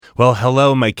Well,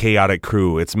 hello, my chaotic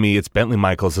crew. It's me, it's Bentley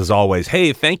Michaels, as always.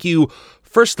 Hey, thank you,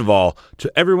 first of all,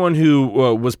 to everyone who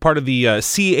was part of the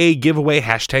CA giveaway,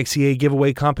 hashtag CA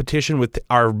giveaway competition with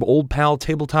our old pal,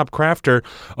 Tabletop Crafter.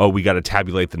 Oh, we got to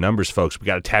tabulate the numbers, folks. We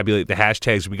got to tabulate the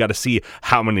hashtags. We got to see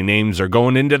how many names are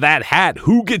going into that hat.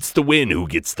 Who gets the win? Who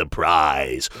gets the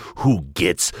prize? Who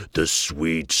gets the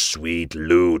sweet, sweet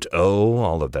loot? Oh,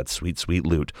 all of that sweet, sweet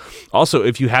loot. Also,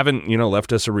 if you haven't,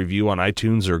 left us a review on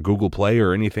iTunes or Google Play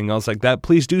or anything else like that,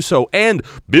 please do so. And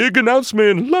big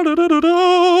announcement,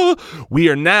 we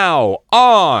are now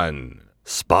on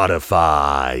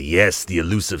Spotify. Yes, the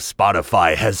elusive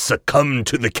Spotify has succumbed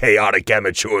to the chaotic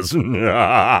amateurs.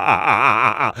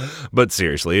 But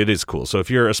seriously, it is cool. So if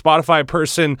you're a Spotify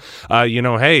person,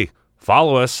 hey,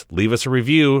 follow us, leave us a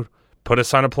review, put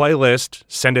us on a playlist,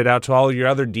 send it out to all your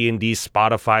other D&D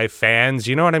Spotify fans.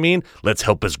 You know what I mean? Let's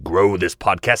help us grow this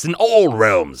podcast in all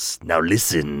realms. Now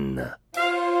listen.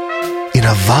 In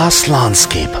a vast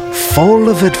landscape full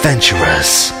of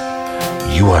adventurers,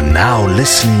 you are now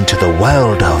listening to the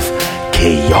world of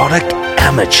chaotic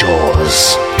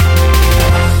amateurs.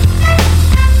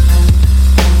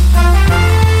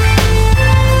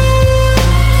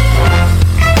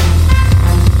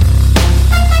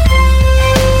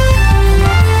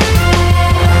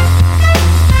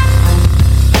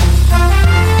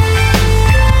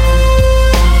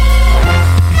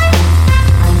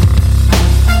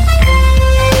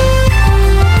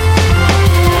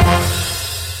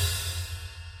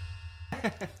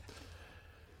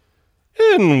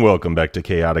 And welcome back to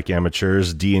Chaotic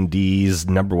Amateurs, D&D's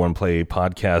 #1 play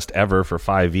podcast ever for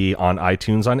 5e on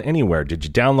iTunes, on anywhere. Did you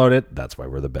download it? That's why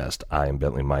we're the best. I am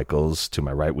Bentley Michaels. To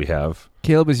my right we have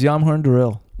Caleb is Yamhorn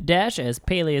Darrell. Dash as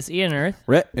Peleus Eonerth.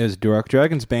 Rhett is Duroc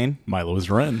Dragonsbane. Milo is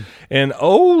Ren. And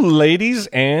ladies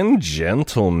and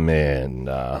gentlemen,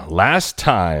 last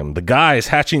time the guys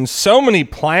hatching so many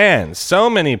plans,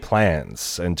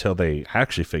 until they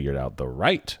actually figured out the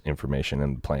right information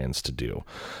and plans to do.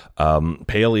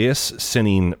 Peleus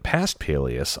sending past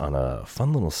Peleus on a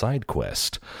fun little side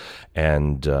quest,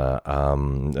 and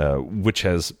which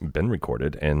has been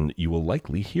recorded, and you will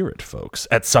likely hear it, folks,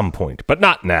 at some point, but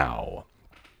not now.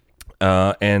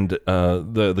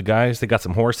 The guys, they got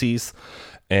some horsies,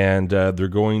 and they're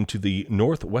going to the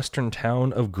northwestern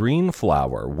town of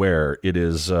Greenflower, where it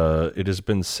has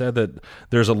been said that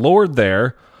there's a lord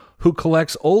there who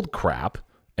collects old crap.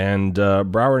 And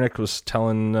Browernick was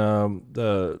telling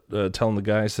the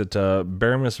guys that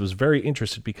Baramus was very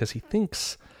interested because he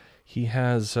thinks he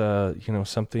has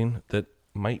something that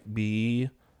might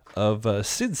be of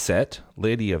Sidset,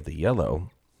 Lady of the Yellow,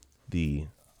 the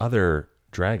other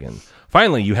dragon.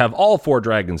 Finally, you have all 4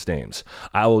 dragons' names.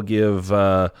 I will give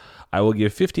 50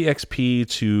 XP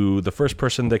to the first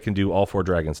person that can do all 4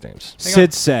 dragons' names.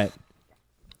 Sidset,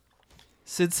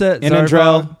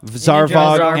 Inandrel,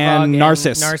 Zarvog, and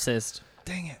Narcissus. Narcissus.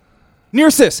 Dang it.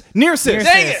 Nearsis! Dang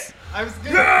it!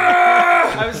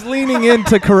 I was leaning in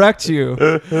to correct you.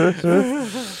 50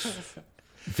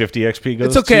 XP goes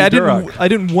It's okay. to Duroc. I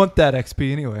didn't want that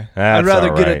XP anyway. That's I'd rather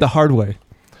all get right. it the hard way.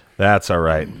 That's all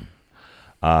right.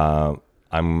 I'm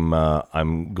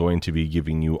going to be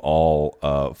giving you all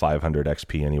 500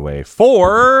 XP anyway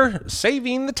for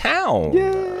saving the town.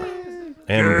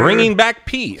 And bringing back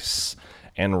peace.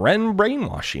 And Ren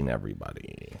brainwashing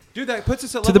everybody. Dude, that puts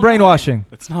us at To the brainwashing.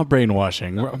 It's not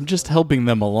brainwashing. I'm just helping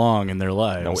them along in their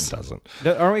lives. No, it doesn't.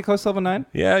 Aren't we close to level 9?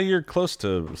 Yeah, you're close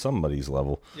to somebody's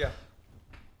level. Yeah.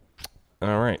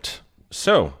 All right.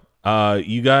 So,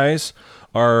 you guys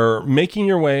are making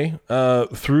your way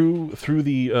through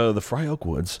the Fry Oak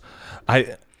Woods.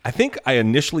 I think I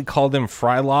initially called them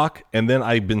Frylock, and then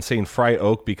I've been saying Fry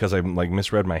Oak because I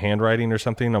misread my handwriting or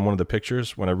something on one of the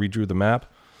pictures when I redrew the map.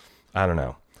 I don't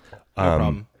know. No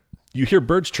problem. You hear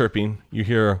birds chirping. You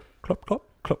hear clop, clop,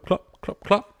 clop, clop, clop,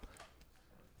 clop.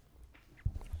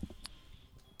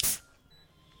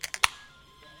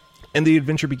 And the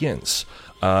adventure begins.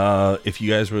 If you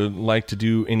guys would like to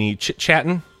do any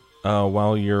chit-chatting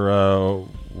while you're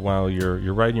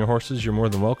riding your horses, you're more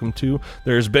than welcome to.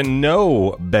 There's been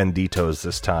no banditos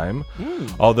this time,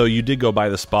 although you did go by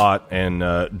the spot, and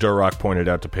Duroc pointed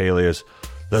out to Peleus,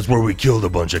 "That's where we killed a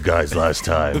bunch of guys last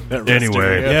time."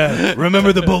 Anyway. Yeah,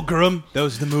 remember the Bulgurum? That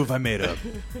was the move I made up.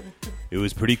 It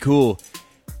was pretty cool.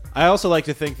 I also like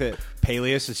to think that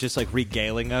Peleus is just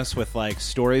regaling us with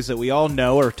stories that we all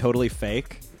know are totally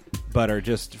fake, but are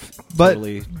just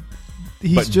totally...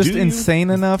 He's But just do you?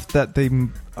 insane enough that they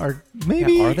are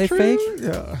maybe Yeah, are they true? fake?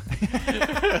 Yeah.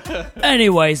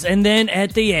 Anyways, and then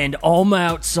at the end, I'm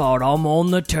outside. I'm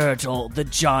on the turtle, the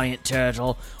giant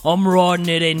turtle. I'm riding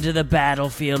it into the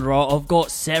battlefield, right? I've got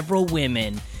several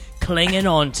women clinging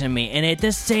on to me, and at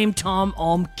the same time,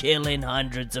 I'm killing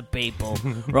hundreds of people.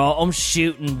 Right? I'm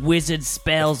shooting wizard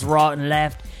spells right and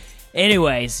left.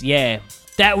 Anyways, yeah,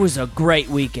 that was a great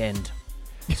weekend.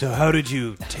 So how did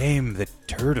you tame the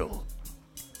turtle?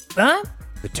 Huh?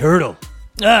 The turtle.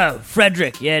 Oh,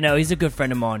 Frederick. Yeah, no, he's a good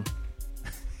friend of mine.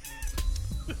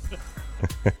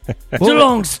 It's a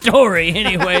long story,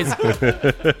 anyways.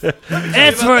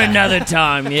 That's for another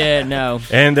time. Yeah, no.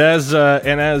 And as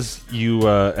you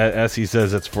as he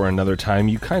says, it's for another time.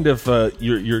 You kind of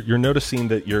you're noticing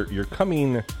that you're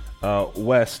coming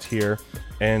west here,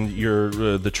 and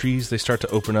the trees, they start to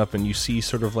open up, and you see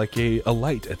sort of like a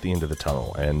light at the end of the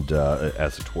tunnel, and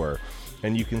as it were,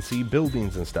 and you can see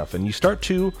buildings and stuff, and you start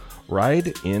to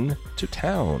ride into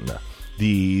town.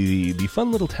 The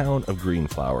fun little town of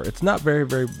Greenflower. It's not very,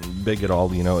 very big at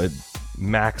all. You know, it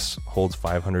max holds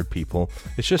 500 people.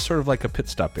 It's just sort of like a pit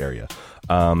stop area.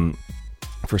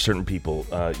 For certain people,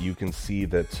 you can see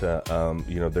that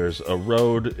you know, there's a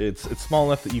road. It's small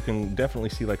enough that you can definitely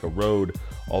see like a road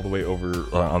all the way over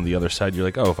on the other side. You're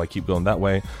like, oh, if I keep going that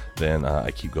way, then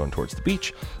I keep going towards the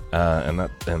beach, and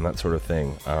that sort of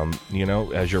thing. You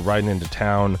know, as you're riding into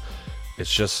town,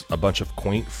 it's just a bunch of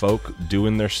quaint folk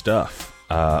doing their stuff.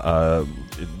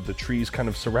 The trees kind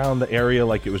of surround the area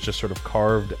like it was just sort of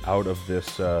carved out of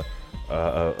this. You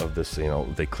know,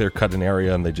 they clear cut an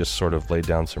area and they just sort of laid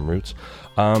down some roots.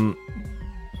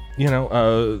 You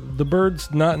know, the birds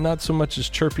not so much as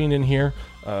chirping in here.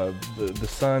 The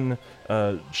sun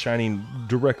shining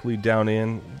directly down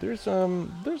in. There's a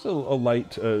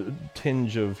light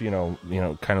tinge of you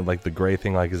know kind of like the gray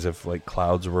thing, like as if like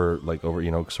clouds were like over,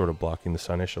 you know, sort of blocking the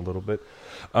sunish a little bit.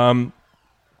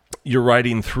 You're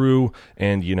riding through,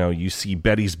 and you know, you see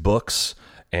Betty's books,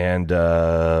 and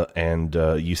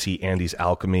you see Andy's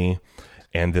alchemy,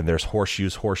 and then there's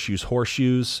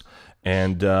horseshoes,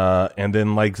 and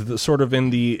then like sort of in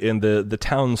the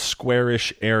town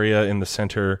squarish area in the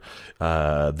center,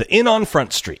 the Inn on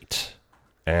Front Street,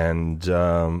 and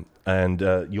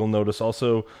you'll notice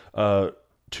also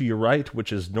to your right,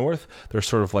 which is north, there's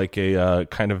sort of like a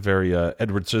kind of very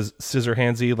Edward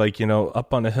Scissorhandsy, like, you know,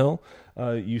 up on a hill.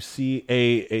 You see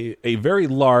a very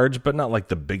large, but not like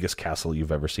the biggest castle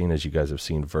you've ever seen, as you guys have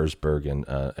seen Würzburg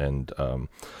and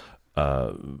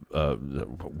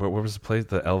where was the place?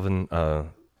 The Elven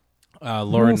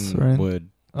Laurenwood.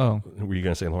 Oh, were you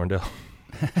going to say Laurendale?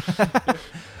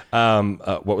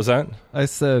 What was that? I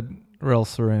said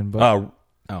Relsorin, but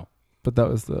but that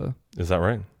was is that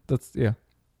right? That's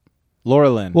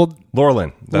Laurelin. Well,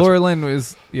 Laurelin. Laurelin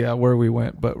is where we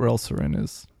went, but Relsorin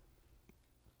is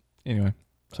anyway.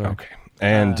 Sorry. Okay.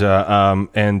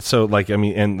 And so like, I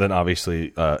mean, and then obviously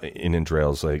in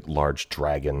Indrail's like large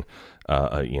dragon,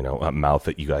 you know, mouth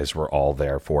that you guys were all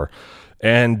there for.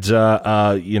 And,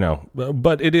 you know,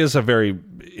 but it is a very,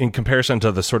 in comparison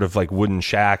to the sort of like wooden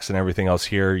shacks and everything else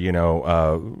here, you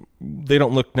know, they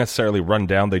don't look necessarily run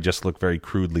down. They just look very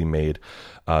crudely made.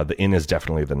 The inn is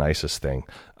definitely the nicest thing.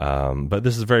 But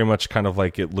this is very much kind of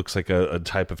like, it looks like a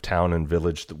type of town and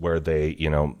village where they, you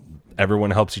know,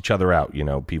 everyone helps each other out. You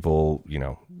know, people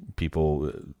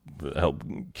help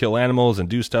kill animals and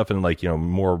do stuff, and like, you know,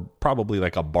 more probably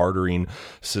like a bartering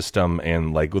system,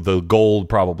 and like the gold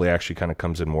probably actually kind of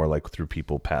comes in more like through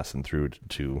people passing through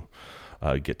to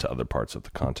get to other parts of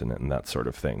the continent and that sort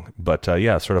of thing. But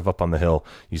yeah, sort of up on the hill,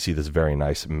 you see this very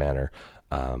nice manor.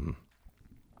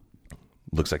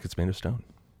 Looks like it's made of stone.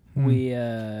 We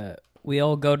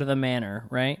all go to the manor,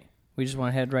 right? We just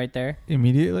want to head right there.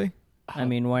 Immediately? I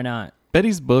mean, why not?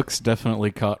 Betty's books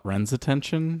definitely caught Ren's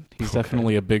attention. He's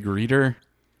definitely a big reader.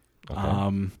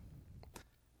 Okay.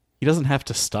 He doesn't have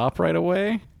to stop right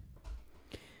away.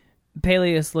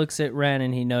 Peleus looks at Ren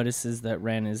and he notices that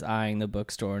Ren is eyeing the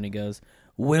bookstore, and he goes,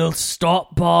 "We'll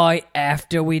stop by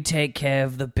after we take care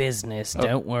of the business.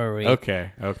 Don't worry.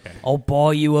 Okay. I'll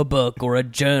buy you a book or a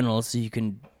journal so you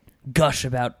can gush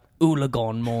about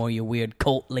Ulagon more, you weird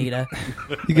cult leader."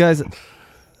 You guys,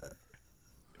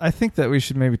 I think that we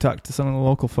should maybe talk to some of the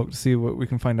local folk to see what we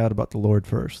can find out about the Lord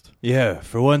first. Yeah,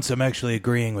 for once I'm actually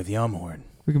agreeing with Yamhorn.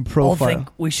 We can I profile. think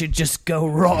we should just go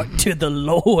right to the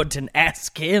Lord and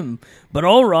ask him. But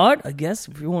all right, I guess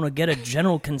if you want to get a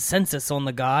general consensus on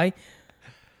the guy,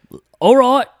 all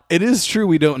right. It is true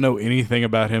we don't know anything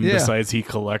about him Yeah. besides he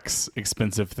collects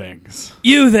expensive things.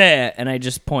 You there! And I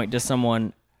just point to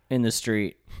someone in the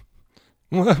street.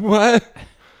 What?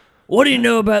 What do you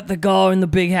know about the guy in the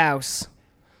big house?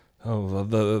 Oh,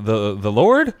 the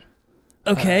Lord?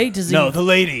 Okay, does he? No, the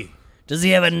lady. Does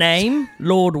he have a name?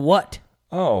 Lord what?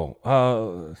 Oh,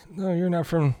 no, you're not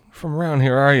from around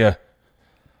here, are you?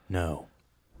 No.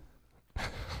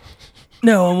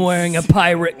 No, I'm wearing a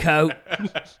pirate coat.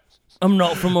 I'm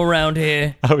not from around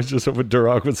here. I was just hoping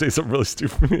Duroc would say something really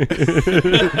stupid.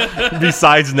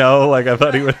 Besides no, like I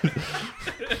thought he would.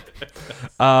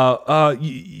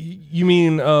 You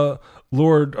mean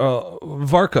Lord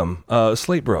Varcom,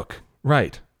 Slatebrook,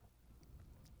 right?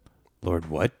 Lord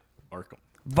what?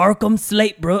 Varcom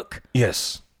Slatebrook.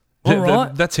 Yes. All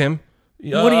right. That's him.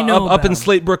 What do you know up about in him?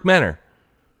 Slatebrook Manor?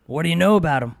 What do you know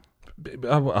about him?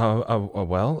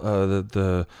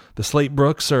 The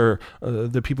Slatebrooks are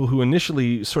the people who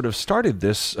initially sort of started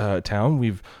this town.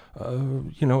 We've,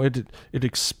 it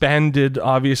expanded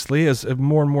obviously as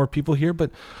more and more people here,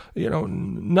 but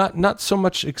not so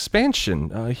much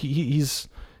expansion. He's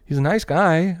a nice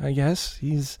guy, I guess.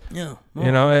 He's Yeah.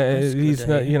 he's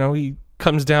not, he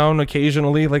comes down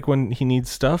occasionally, like when he needs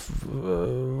stuff.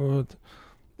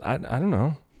 I don't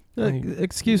know.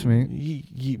 Excuse me.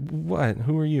 What?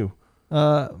 Who are you?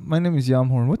 My name is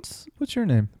Yamhorn. What's your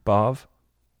name? Bov?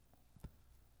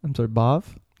 I'm sorry, Bov?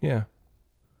 Yeah.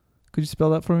 Could you spell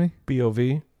that for me?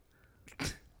 B-O-V.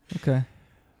 Okay.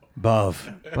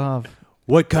 Bov. Bov.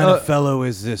 What kind of fellow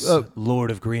is this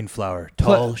Lord of Greenflower?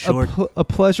 Tall, short? A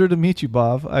pleasure to meet you,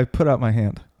 Bov. I put out my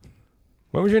hand.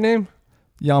 What was your name?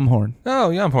 Yamhorn. Oh,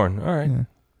 Yamhorn. All right. Yeah.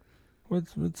 What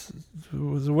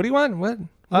do you want? What?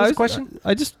 What's the question?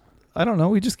 I don't know.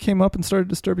 We just came up and started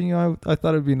disturbing you. I thought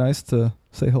it'd be nice to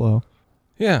say hello.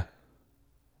 Yeah.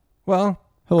 Well,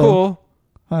 Hello. cool.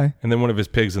 Hi. And then one of his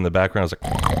pigs in the background is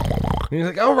like, and he's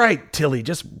like, all right, Tilly,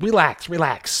 just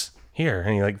relax. Here.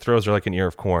 And he like throws her like an ear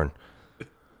of corn.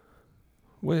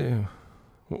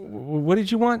 What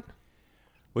did you want?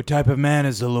 What type of man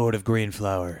is the Lord of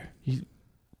Greenflower?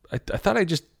 I thought I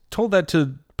just told that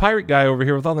to pirate guy over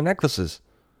here with all the necklaces.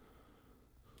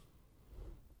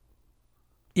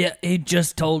 Yeah, he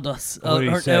just told us. What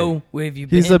did he say? No, where have you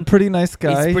been? He's a pretty nice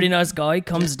guy. He's a pretty nice guy. He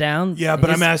comes down. Yeah, but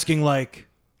I'm His- asking, like,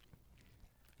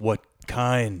 what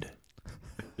kind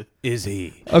is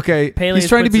he? Okay. Peleus He's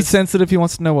trying to puts be his- sensitive. He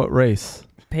wants to know what race.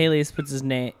 Peleus puts his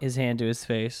hand to his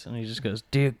face, and he just goes,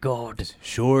 "Dear God."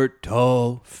 Short,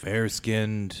 tall,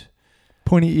 fair-skinned.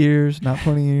 Pointy ears, not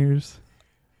pointy ears.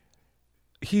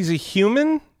 He's a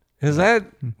human? Is that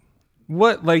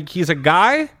what? Like he's a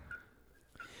guy?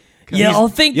 Yeah, I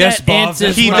think yes, that Bob, answers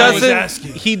that's He what I was doesn't.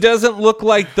 asking. He doesn't look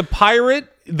like the pirate,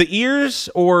 the ears,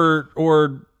 or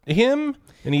him,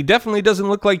 and he definitely doesn't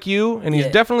look like you, and he's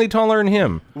Yeah. definitely taller than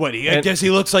him. What, I guess he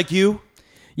looks like you?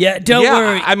 Yeah, don't yeah,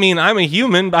 worry. I mean, I'm a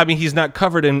human. I mean, he's not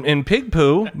covered in pig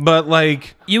poo, but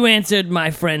like, You answered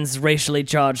my friend's racially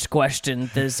charged question,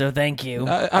 so thank you.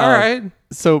 all right.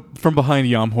 So from behind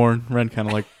Yamhorn, Ren kind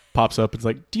of like pops up. It's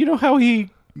like, do you know how he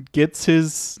gets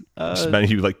his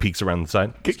He like peeks around the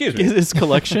side. Excuse me. his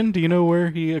collection? Do you know where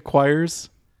he acquires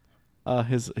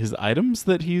his items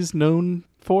that he's known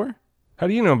for? How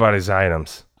do you know about his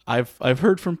items? I've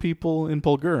heard from people in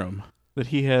Bulgurum that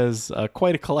he has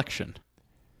quite a collection.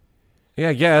 Yeah,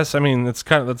 I guess. I mean, that's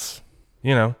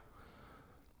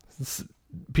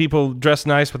people dress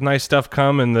nice with nice stuff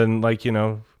come, and then like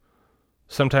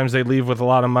sometimes they leave with a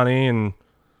lot of money, and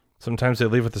sometimes they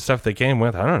leave with the stuff they came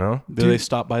with. I don't know. Do they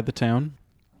stop by the town?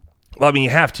 Well, I mean, you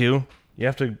have to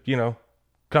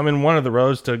come in one of the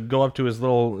roads to go up to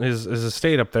his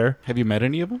estate up there. Have you met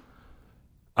any of them?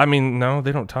 I mean, no,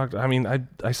 they don't talk. I mean,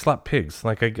 I slap pigs.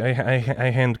 Like I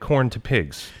hand corn to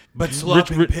pigs. But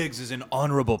slopping pigs is an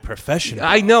honorable profession.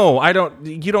 I know.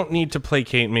 You don't need to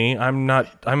placate me.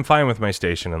 I'm fine with my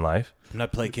station in life. I'm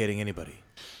not placating anybody.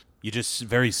 You're just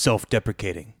very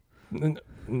self-deprecating.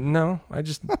 No, I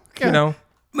just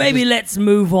Maybe let's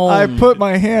move on. I put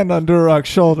my hand on Durok's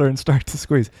shoulder and start to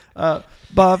squeeze.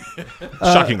 Bob.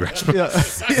 shocking grasp. Yeah.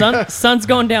 Sun's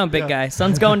going down, big guy.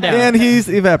 Sun's going down. And he's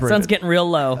evaporated. Sun's getting real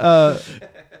low.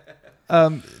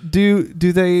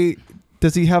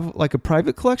 Does he have like a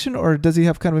private collection, or does he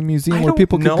have kind of a museum I where don't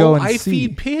people could know. go and I see?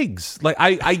 feed pigs. Like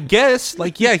I guess.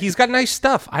 Like yeah, he's got nice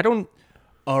stuff. I don't.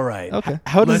 All right. Okay.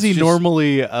 How does Let's he just-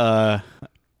 normally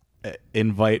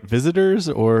invite visitors,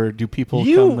 or do people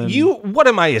come and... What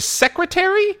am I, a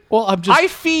secretary? Well, I'm just... I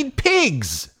feed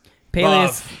pigs.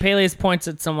 Peleus points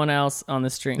at someone else on the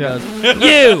street and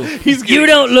goes, You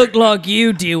don't look like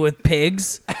you deal with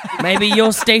pigs. Maybe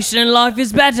your station in life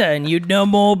is better and you'd know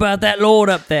more about that lord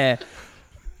up there.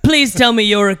 Please tell me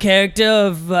you're a character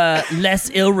of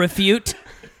less ill repute.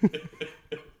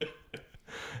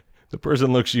 The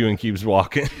person looks at you and keeps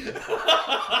walking.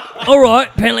 All right,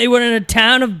 apparently we're in a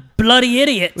town of bloody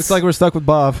idiots. Looks like we're stuck with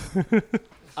Bob.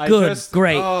 Good,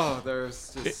 great. Oh,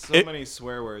 there's just so many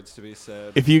swear words to be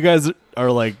said. If you guys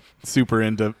are like super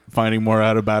into finding more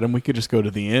out about him, we could just go to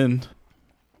the inn.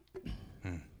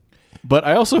 But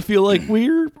I also feel like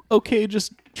we're okay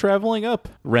just traveling up,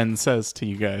 Ren says to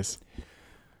you guys.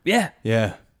 Yeah.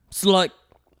 Yeah. It's like,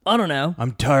 I don't know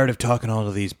I'm tired of talking to all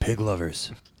of these pig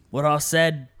lovers. what I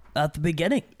said at the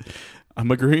beginning. I'm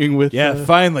agreeing with Yeah,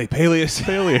 finally, Peleus.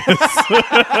 We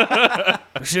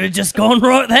should have just gone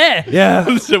right there.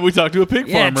 Yeah. So we talked to a pig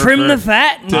Yeah, farmer. trim for- the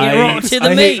fat and get right to the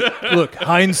I meat. hate- look,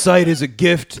 hindsight is a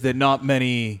gift that not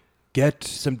many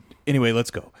get. Anyway, let's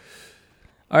go.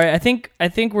 All right, I think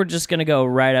we're just gonna go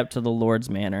right up to the Lord's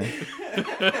Manor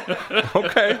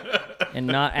Okay. and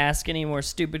not ask any more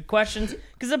stupid questions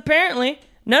because apparently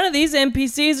none of these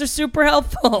NPCs are super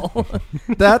helpful.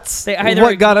 That's They either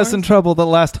what got us ignore in trouble the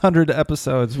last 100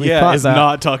 episodes. We Yeah, thought is that.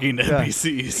 not talking to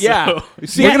NPCs. Yeah. So.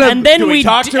 See, Yeah, and then do we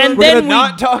talk to him? and We're then gonna we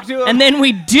not talk to him? and then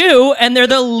we do, and they're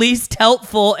the least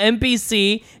helpful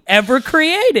NPC ever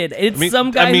created. It's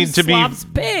some guy who slops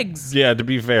pigs. Yeah, to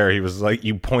be fair, he was like,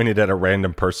 you pointed at a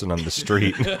random person on the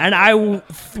street. And I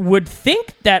would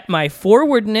think that my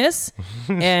forwardness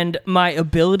and my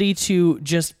ability to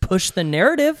just push the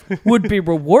narrative would be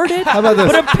rewarded. How about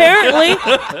this? But apparently,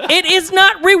 it is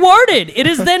not rewarded. It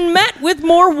is then met with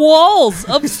more walls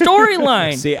of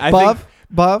storyline. See, I Bob? think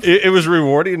Bob? It was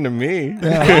rewarding to me.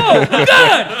 Oh,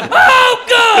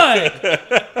 good!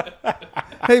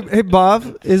 Hey,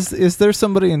 Bob, is there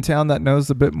somebody in town that knows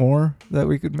a bit more that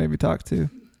we could maybe talk to?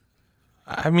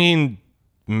 I mean,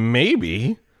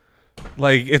 maybe.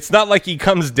 Like, it's not like he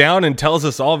comes down and tells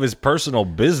us all of his personal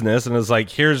business and is like,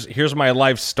 here's my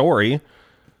life story.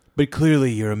 but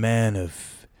clearly you're a man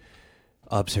of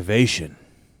observation.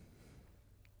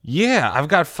 Yeah, I've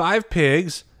got 5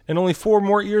 pigs and only 4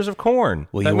 more ears of corn.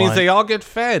 Well, that you means want- they all get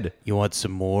fed. You want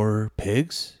some more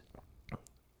pigs?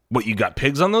 What, you got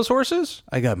pigs on those horses?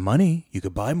 I got money. You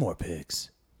could buy more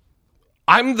pigs.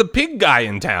 I'm the pig guy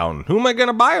in town. Who am I going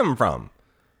to buy them from?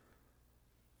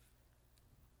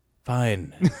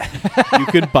 Fine. You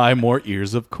could buy more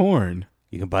ears of corn.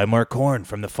 You can buy more corn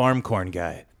from the farm corn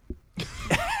guy.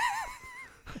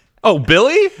 Oh,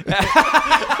 Billy?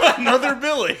 Another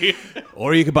Billy.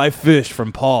 Or you could buy fish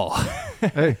from Paul.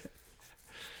 Hey,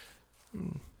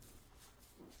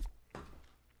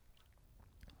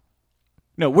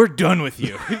 No, we're done with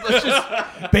you. Let's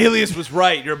just. Peleus was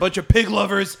right. You're a bunch of pig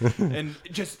lovers, and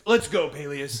just let's go,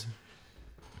 Peleus.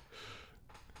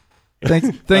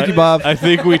 thank you, Bob. I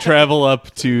think we travel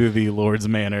up to the Lord's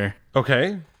Manor.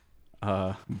 Okay.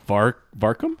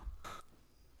 Varkum?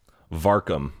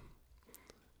 Varkum.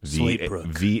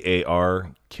 Slatebrook.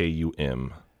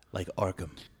 Varkum. Like Arkham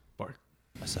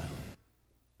Asylum.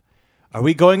 Are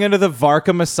we going into the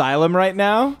Varkum Asylum right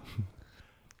now?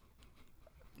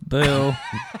 Boo.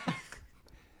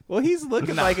 Well, he's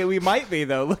looking like it. We might be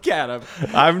though. Look at him.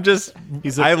 I'm just.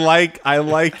 I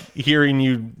like hearing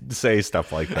you say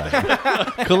stuff like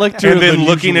that, Collector and of then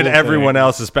looking at unusual everyone things.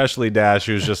 else, especially Dash,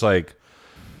 who's just like,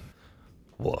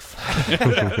 woof.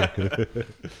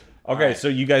 Okay, so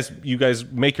you guys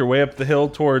make your way up the hill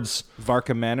towards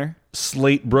Varkum Manor.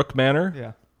 Slate Brook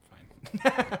Manor.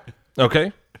 Yeah.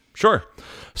 Okay, sure.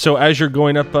 So as you're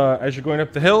going up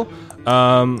the hill,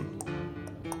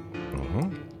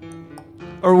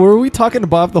 Or were we talking to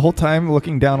Bob the whole time,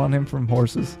 looking down on him from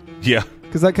horses? yeah.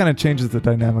 Because that kind of changes the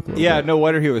dynamic a little Yeah, bit. no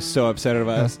wonder he was so upset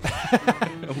about us.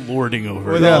 Lording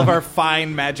over. With Yeah. all of our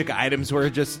fine magic items, we're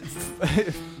just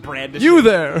brandishing. You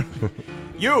there?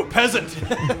 You peasant.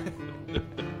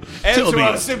 Answer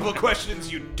all simple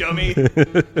questions, you dummy.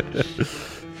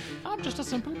 I'm just a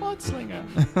simple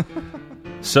mudslinger.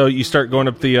 So you start going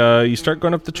up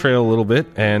the trail a little bit,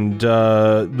 and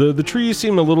the trees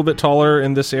seem a little bit taller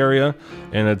in this area,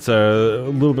 and it's a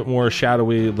little bit more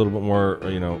shadowy, a little bit more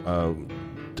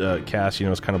cast.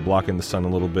 It's kind of blocking the sun a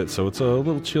little bit, so it's a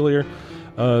little chillier.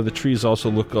 The trees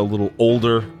also look a little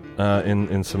older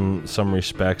in some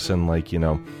respects, and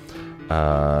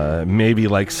maybe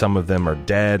like some of them are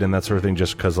dead and that sort of thing,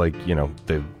 just because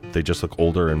they just look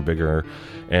older and bigger.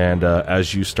 And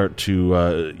as you start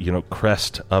to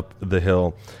crest up the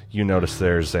hill, you notice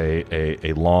there's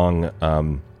a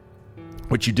long,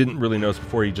 which you didn't really notice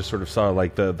before. You just sort of saw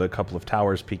like the couple of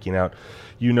towers peeking out.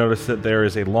 You notice that there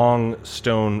is a long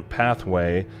stone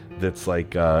pathway that's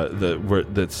like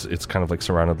it's kind of like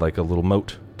surrounded like a little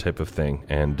moat type of thing,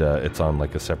 and it's on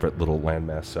like a separate little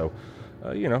landmass. So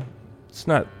it's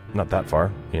not that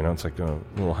far. It's like a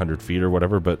little 100 feet or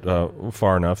whatever, but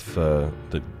far enough that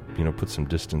put some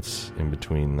distance in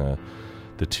between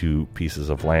the two pieces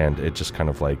of land. It just kind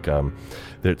of like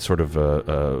it sort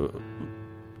of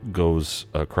goes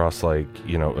across, like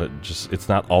it's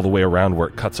not all the way around where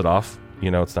it cuts it off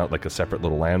It's not like a separate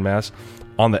little landmass.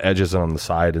 On the edges and on the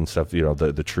side and stuff,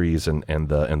 the trees and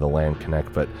the land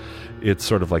connect, but it's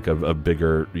sort of like a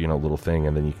bigger, little thing,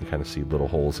 and then you can kind of see little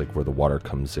holes like where the water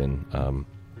comes in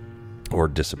or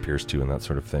disappears to and that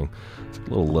sort of thing. It's like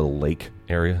a little lake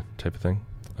area type of thing.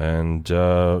 And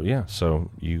so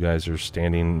you guys are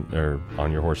standing or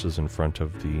on your horses in front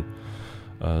of the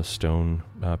stone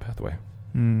pathway.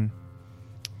 Hmm.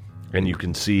 And you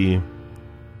can see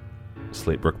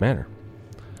Slatebrook Manor.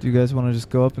 Do you guys want to just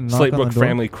go up and knock on the door? Slatebrook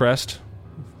family crest.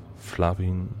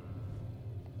 Flavine.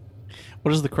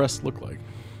 What does the crest look like?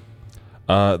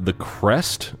 The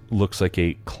crest looks like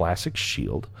a classic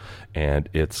shield, and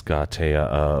it's got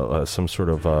some sort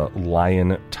of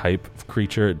lion type of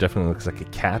creature. It definitely looks like a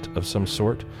cat of some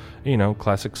sort.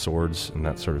 Classic swords and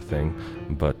that sort of thing.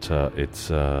 But it's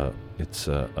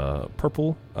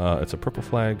purple. It's a purple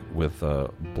flag with a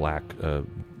black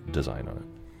design on it.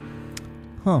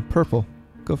 Huh? Purple.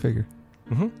 Go figure.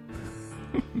 Mm-hmm.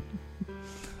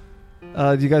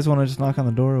 Do you guys want to just knock on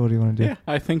the door, or what do you want to do? Yeah,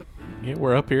 I think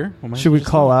we're up here. Should we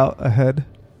call out ahead?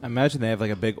 I imagine they have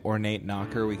like a big ornate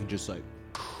knocker. We can just like.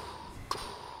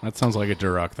 That sounds like a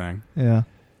Duroc thing. Yeah.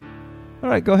 All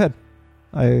right, go ahead.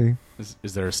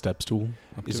 Is there a step stool?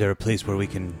 Is there a place where we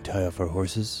can tie off our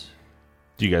horses?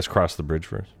 Do you guys cross the bridge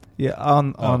first? Yeah,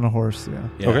 on a horse. Yeah.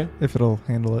 Okay. If it'll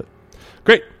handle it.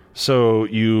 Great. So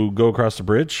you go across the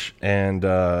bridge, and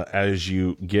as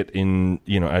you get in,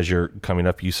 as you're coming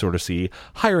up, you sort of see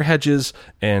higher hedges,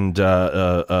 and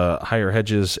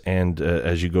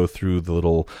as you go through the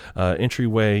little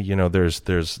entryway,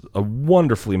 there's a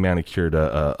wonderfully manicured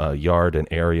yard and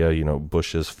area,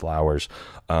 bushes, flowers.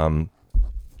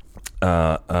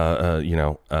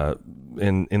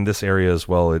 In this area as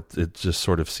well, it just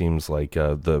sort of seems like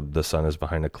the sun is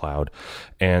behind a cloud,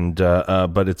 and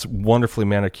but it's wonderfully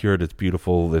manicured. It's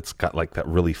beautiful. It's got like that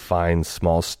really fine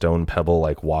small stone pebble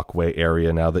like walkway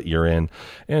area now that you're in,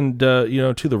 and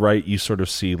to the right you sort of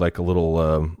see like a little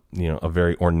a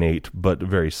very ornate but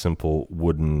very simple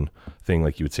wooden thing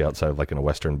like you would see outside of like in a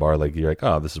Western bar. Like you're like,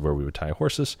 oh, this is where we would tie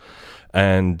horses,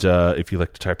 and if you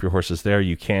like to tie up your horses there,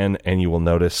 you can, and you will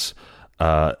notice.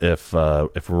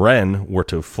 If Ren were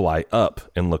to fly up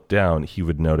and look down, he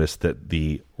would notice that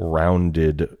the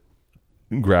rounded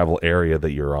gravel area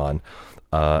that you're on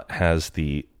has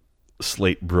the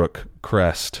Slatebrook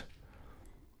crest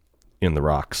in the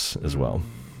rocks as well.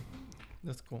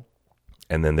 That's cool.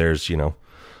 And then there's,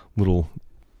 little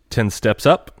 10 steps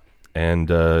up,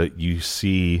 and you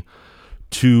see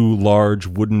 2 large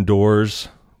wooden doors,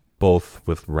 both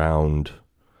with round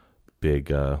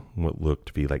big what looked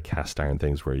to be like cast iron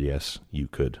things where yes you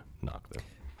could knock them.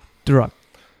 Duroc,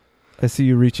 I see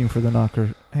you reaching for the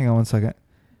knocker. Hang on one second.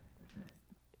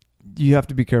 You have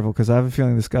to be careful because I have a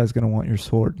feeling this guy's going to want your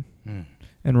sword.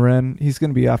 And Ren, he's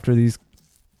going to be after these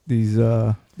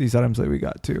items that we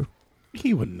got too.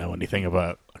 He wouldn't know anything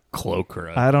about a cloak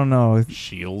or I don't know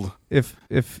shield. If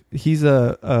he's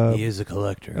a he is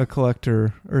a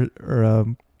collector or a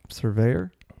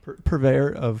surveyor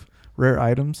purveyor of rare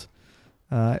items.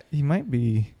 He might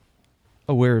be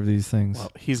aware of these things.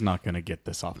 Well, he's not going to get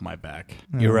this off my back.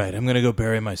 You're right. I'm going to go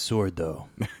bury my sword, though.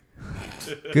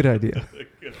 Good idea.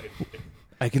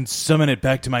 I can summon it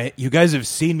back to my... You guys have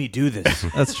seen me do this.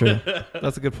 That's true.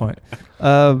 That's a good point.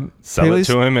 Sell it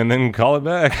to him and then call it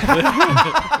back.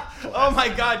 Oh, my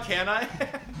God, can I?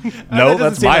 No,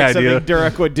 that's my idea. Something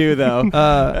Duroc would do, though.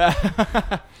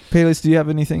 Peleus, do you have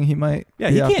anything he might Yeah,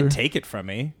 be he after? can't take it from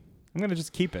me. I'm going to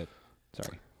just keep it.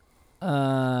 Sorry.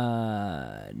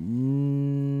 I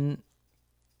mean,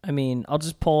 I'll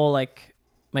just pull like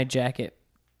my jacket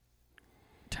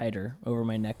tighter over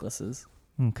my necklaces.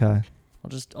 Okay.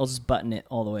 I'll just button it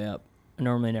all the way up. I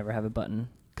normally never have a button.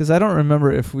 Because I don't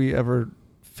remember if we ever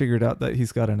figured out that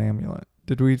he's got an amulet.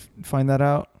 Did we find that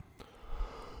out?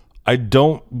 I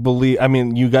don't believe. I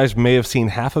mean, you guys may have seen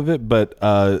half of it, but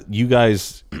you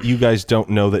guys don't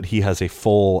know that he has a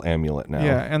full amulet now.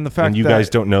 Yeah, and the fact and you that guys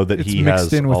don't know that it's he mixed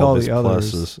has in with all his the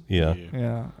others. pluses. Yeah.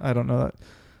 Yeah, I don't know that.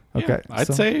 Okay, Yeah,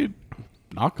 I'd say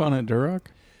knock on it, Duroc.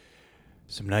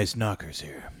 Some nice knockers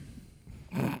here.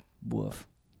 Woof.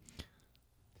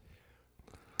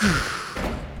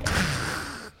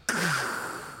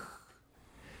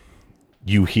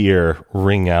 You hear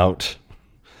ring out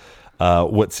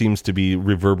what seems to be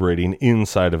reverberating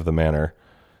inside of the manor,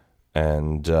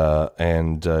 and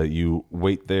you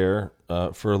wait there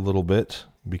for a little bit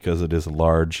because it is a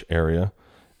large area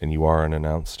and you are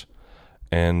unannounced,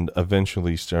 and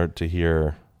eventually start to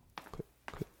hear click,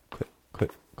 click,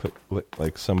 click, click, click,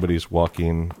 like somebody's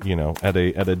walking, at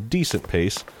a decent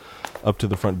pace up to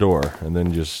the front door, and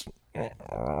then just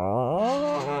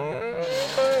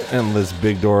And this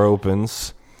big door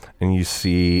opens, and you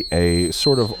see a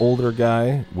sort of older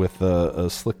guy with a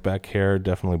slick back hair,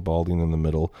 definitely balding in the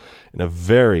middle, and a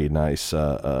very nice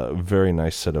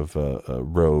set of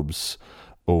robes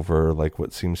over like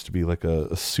what seems to be like a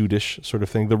suitish sort of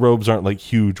thing. The robes aren't like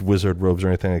huge wizard robes or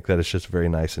anything like that. It's just very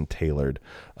nice and tailored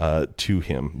to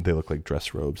him. They look like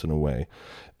dress robes in a way.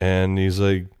 And he's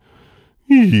like,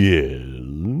 yes.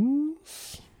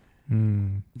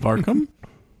 Varkum?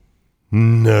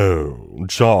 No,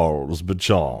 Charles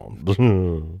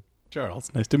Bertrand. Charles,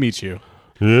 nice to meet you.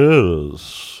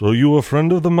 Yes. Are you a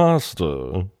friend of the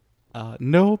master?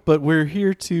 No, but we're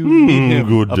here to meet him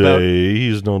Good about... day.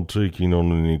 He's not taking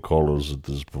on any callers at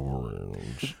this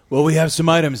point. Well, we have some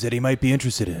items that he might be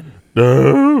interested in.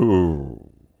 Oh,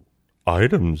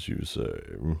 items, you say?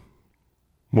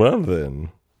 Well,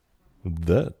 then,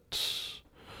 that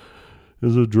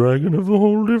is a dragon of a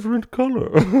whole different color.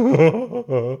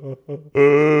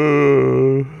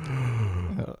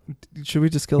 Should we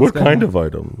just kill What this guy kind now? of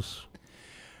items?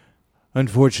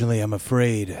 Unfortunately, I'm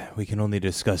afraid we can only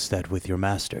discuss that with your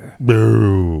master.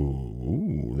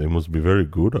 Oh, they must be very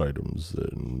good items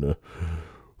then.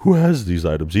 Who has these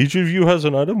items? Each of you has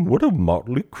an item? What a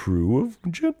motley crew of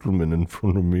gentlemen in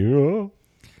front of me, huh?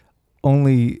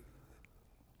 Only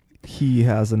he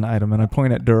has an item, and I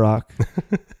point at Duroc.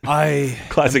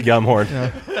 Classic Yumhorn.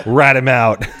 Rat him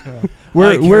out.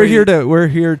 We're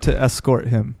here to escort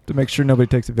him to make sure nobody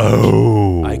takes advantage.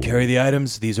 Oh. I carry the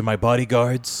items. These are my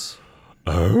bodyguards.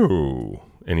 Oh.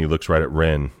 And he looks right at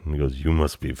Ren and he goes, you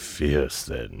must be fierce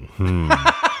then.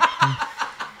 I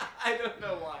don't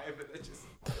know why, but it just.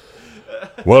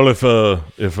 Well, if a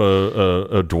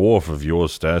dwarf of your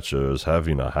stature is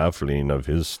having a halfling of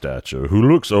his stature who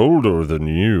looks older than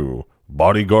you,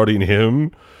 bodyguarding him,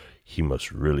 he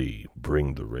must really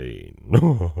bring the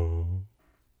rain.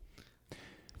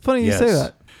 Funny you say Yes.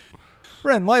 that.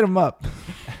 Ren, light him up.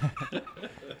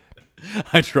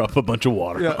 I drop a bunch of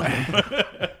water.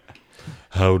 Yeah.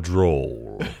 How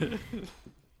droll. And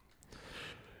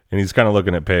he's kind of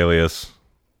looking at Peleus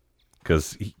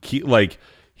because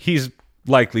he's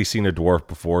likely seen a dwarf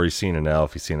before. He's seen an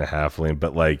elf. He's seen a halfling.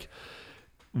 But like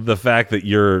the fact that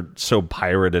you're so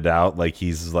pirated out, like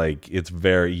he's like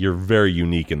you're very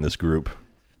unique in this group.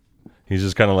 He's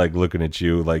just kind of like looking at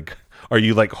you. Like, are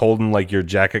you like holding like your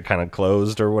jacket kind of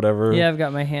closed or whatever? Yeah, I've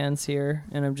got my hands here,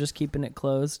 and I'm just keeping it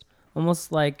closed.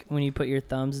 Almost like when you put your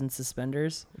thumbs in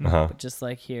suspenders, but just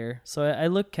like here. So I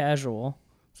look casual.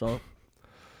 So,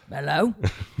 hello?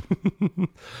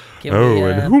 Can we,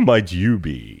 And who might you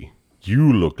be?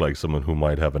 You look like someone who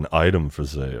might have an item for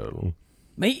sale.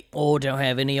 Me? Oh, don't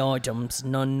have any items.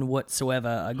 None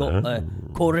whatsoever. I got a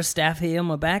quarterstaff here on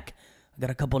my back. I got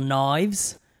a couple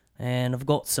knives. And I've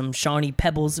got some shiny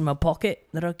pebbles in my pocket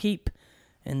that I keep.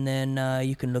 And then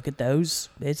you can look at those.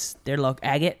 They're like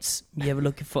agates. You ever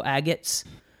looking for agates?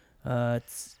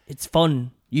 It's fun.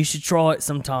 You should try it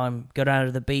sometime. Go down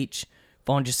to the beach.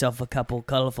 Find yourself a couple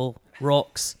colorful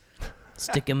rocks.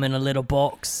 Stick them in a little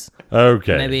box.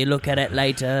 Okay. Maybe look at it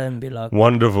later and be like,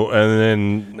 Wonderful.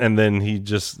 And then he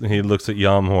looks at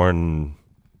Yamhorn.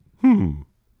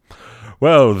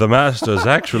 Well, the master's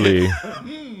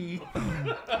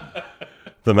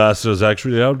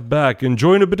actually out back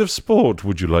enjoying a bit of sport.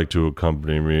 Would you like to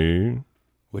accompany me?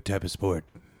 What type of sport?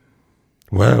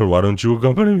 Well, why don't you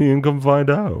accompany me and come find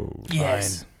out?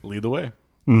 yes. Lead the way.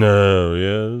 No,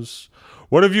 yes.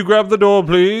 One of you grab the door,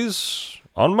 please.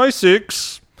 On my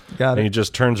 6. Got And he it.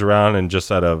 just turns around and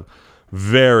just at a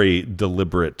very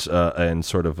deliberate and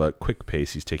sort of a quick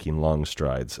pace, he's taking long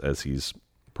strides as he's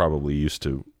probably used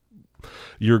to.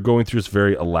 You're going through this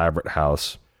very elaborate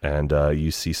house, and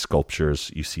you see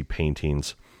sculptures, you see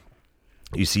paintings,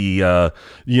 you see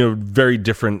very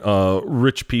different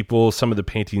rich people. Some of the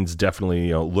paintings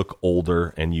definitely look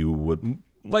older, and you would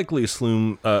likely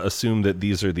assume that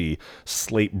these are the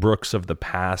slate brooks of the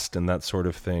past and that sort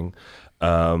of thing.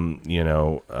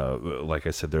 Like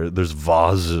I said, there's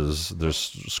vases, there's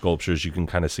sculptures you can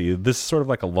kind of see. This is sort of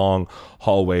like a long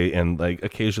hallway, and like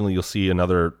occasionally you'll see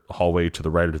another hallway to the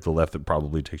right or to the left that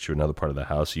probably takes you another part of the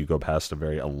house. You go past a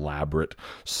very elaborate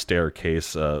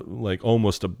staircase, like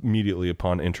almost immediately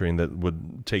upon entering, that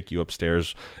would take you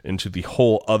upstairs into the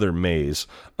whole other maze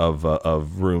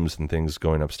of rooms and things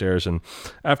going upstairs. And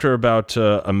after about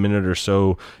a minute or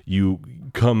so, you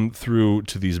come through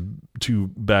to these 2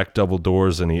 back double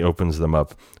doors, and he opens them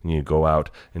up, and you go out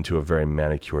into a very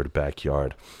manicured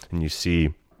backyard, and you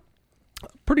see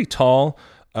pretty tall.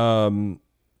 You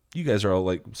guys are all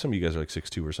like, some of you guys are like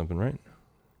 6'2" or something, right?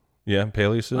 Yeah,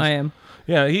 Peleus is? I am.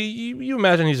 Yeah, you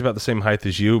imagine he's about the same height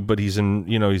as you, but he's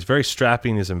he's very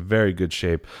strapping. He's in very good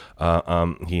shape.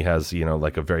 He has,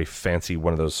 like a very fancy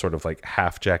one of those sort of like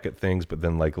half jacket things, but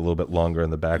then like a little bit longer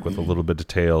in the back with a little bit of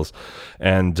tails.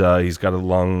 And he's got a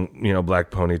long,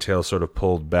 black ponytail sort of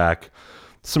pulled back,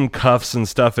 some cuffs and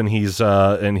stuff, and he's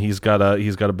got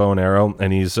a bow and arrow,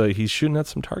 and he's shooting at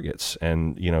some targets,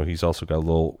 and he's also got a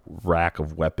little rack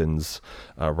of weapons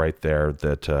right there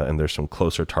that and there's some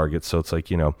closer targets, so it's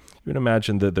like you would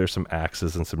imagine that there's some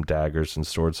axes and some daggers and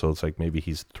swords, so it's like maybe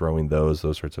he's throwing those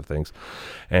sorts of things,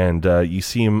 and you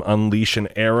see him unleash an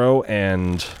arrow,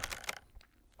 and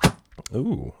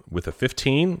with a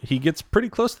 15 he gets pretty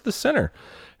close to the center.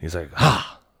 He's like,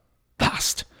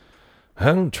 lost.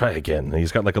 I'll try again. And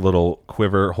he's got like a little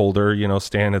quiver holder,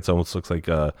 stand. It almost looks like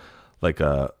a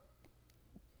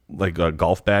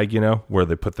golf bag, where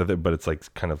they put but it's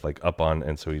like kind of like up on,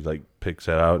 and so he like picks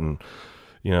it out and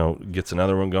gets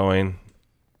another one going.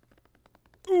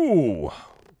 Ooh,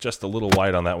 just a little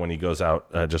wide on that one. He goes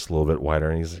out just a little bit wider,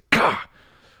 and he's like, God,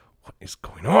 what is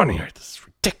going on here? This is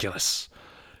ridiculous.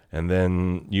 And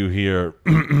then you hear,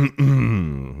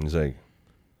 he's like,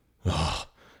 oh.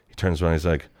 He turns around. He's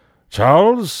like,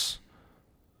 Charles?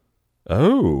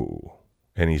 Oh.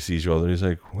 And he sees you all there. He's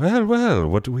like, well,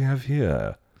 what do we have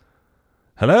here?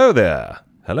 Hello there.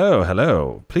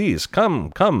 Hello. Please,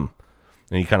 come. And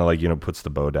he kind of like, puts the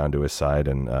bow down to his side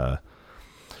and,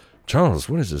 Charles,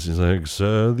 what is this? He's like,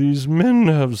 sir, these men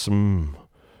have some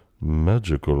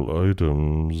magical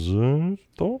items. I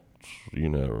thought,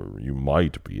 you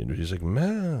might be interested. He's like,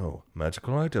 no,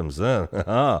 magical items.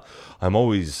 I'm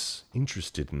always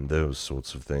interested in those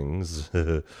sorts of things.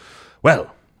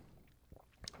 Well,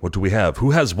 what do we have?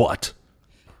 Who has what?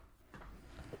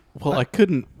 Well, I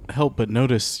couldn't help but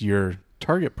notice your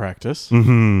target practice.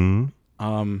 Mm-hmm.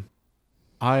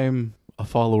 I'm a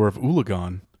follower of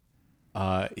Ulagon.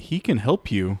 He can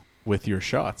help you with your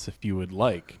shots if you would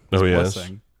like. Oh, yes.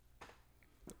 Blessing.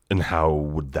 And how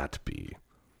would that be?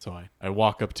 So I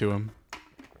walk up to him,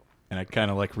 and I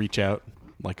kind of like reach out,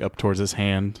 like up towards his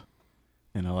hand,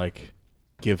 and I like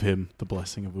give him the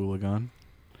blessing of Ulagon.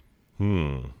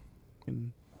 And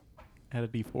add a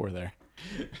D4 there.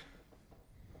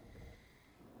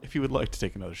 If you would like to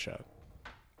take another shot.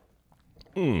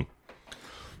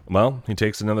 Well, he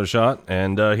takes another shot,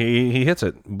 and he hits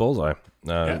it. Bullseye.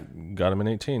 Got him an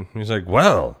 18. He's like,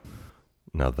 well,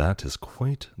 now that is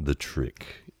quite the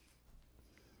trick.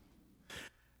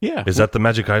 Yeah. Is that the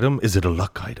magic item? Is it a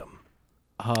luck item?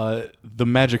 The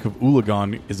magic of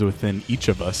Ulagon is within each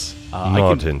of us.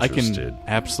 Not interested. I can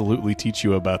absolutely teach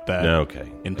you about that. Okay.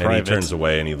 In and private. He turns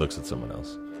away and he looks at someone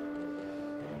else.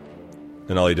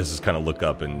 And all he does is kind of look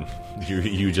up, and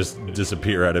you just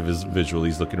disappear out of his visual.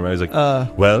 He's looking around. He's like,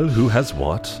 well, who has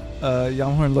what?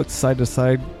 Yamhorn looks side to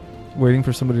side, waiting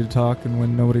for somebody to talk, and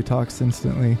when nobody talks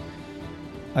instantly,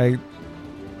 I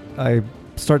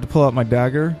start to pull out my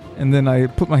dagger, and then I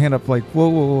put my hand up like,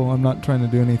 whoa, I'm not trying to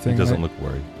do anything. He doesn't look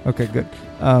worried. Okay, good.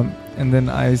 And then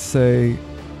I say,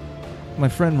 my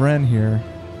friend Ren here,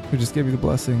 who just gave you the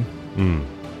blessing,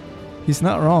 he's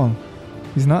not wrong.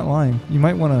 He's not lying. You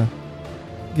might want to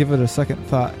give it a second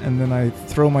thought, and then I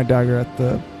throw my dagger at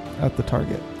the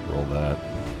target. Roll that.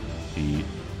 He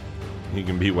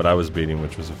can beat what I was beating,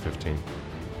 which was a 15.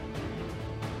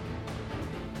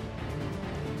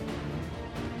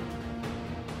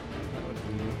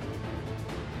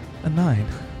 A 9.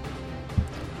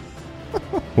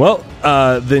 Well,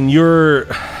 then your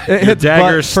hits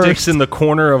dagger butt sticks first. in the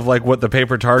corner of like what the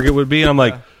paper target would be, and I'm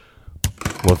like,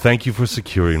 well, thank you for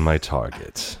securing my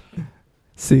target.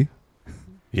 See?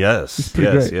 Yes.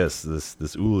 pretty great.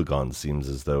 This Ulagon seems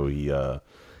as though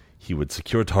he would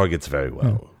secure targets very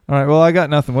well. All right, well, I got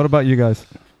nothing. What about you guys?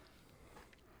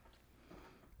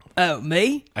 Oh,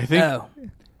 me? I think- Oh.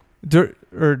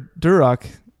 Duroc,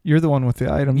 you're the one with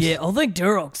the items. Yeah, I think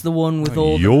Durok's the one with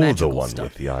all the You're the magical one stuff.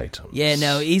 with the items. Yeah,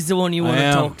 no, he's the one you want I to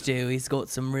am. talk to. He's got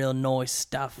some real nice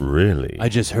stuff. Really? I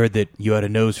just heard that you had a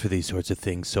nose for these sorts of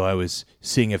things, so I was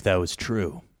seeing if that was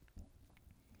true.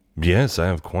 Yes, I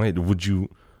have quite. Or do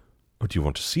you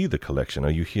want to see the collection?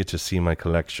 Are you here to see my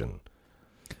collection?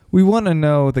 We want to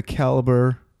know the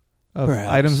caliber of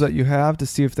Perhaps. items that you have to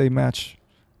see if they match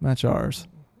ours.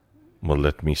 Well,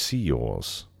 let me see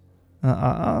yours.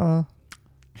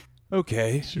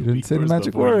 Okay. You didn't say the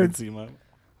magic words.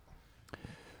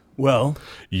 Well,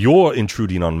 You're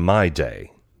intruding on my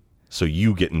day, so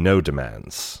you get no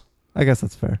demands. I guess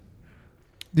that's fair.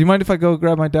 Do you mind if I go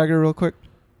grab my dagger real quick?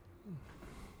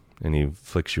 And he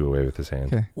flicks you away with his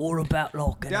hand. Okay. What about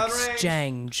like an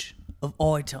exchange of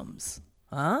items?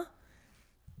 Huh?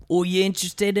 Or you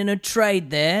interested in a trade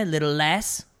there, little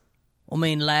lass? I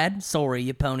mean, lad. Sorry,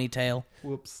 your ponytail.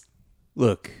 Whoops.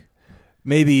 Look,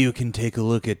 maybe you can take a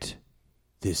look at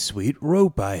this sweet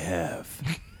rope I have.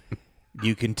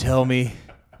 You can tell me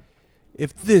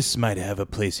if this might have a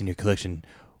place in your collection.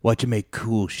 Watch it make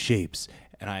cool shapes.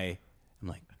 And I'm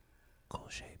like, cool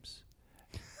shapes.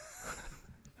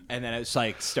 And then it's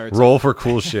like starts. Roll for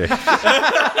cool shit.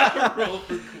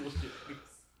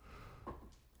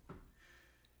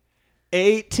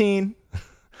 18.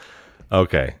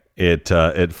 Okay.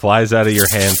 It flies out of your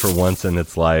hand for once in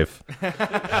its life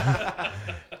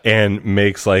and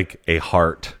makes like a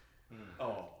heart.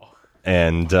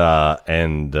 And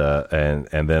then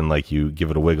like you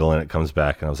give it a wiggle and it comes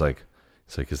back, and I was like,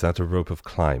 it's like, is that a rope of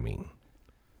climbing?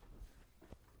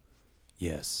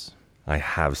 Yes. I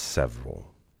have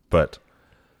several, but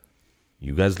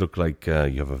you guys look like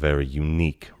you have a very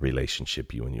unique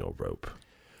relationship, you and your rope.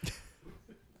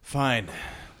 Fine.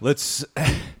 Let's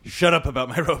shut up about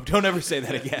my rope. Don't ever say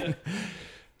that again.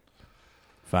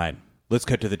 Fine. Let's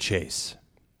cut to the chase.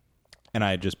 And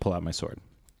I just pull out my sword.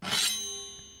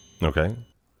 Okay.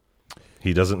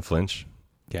 He doesn't flinch.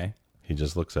 Okay. He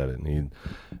just looks at it, and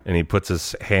he puts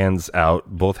his hands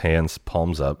out, both hands,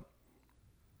 palms up.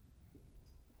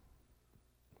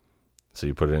 So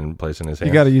you put it in place in his hands?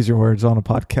 You got to use your words on a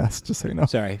podcast, just so you know.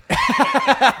 Sorry.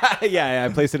 Yeah,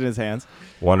 I placed it in his hands.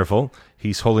 Wonderful.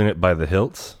 He's holding it by the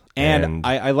hilts. And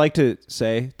I like to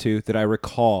say, too, that I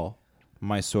recall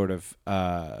my sort of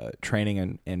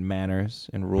training in manners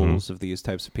and rules of these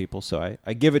types of people. So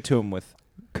I give it to him with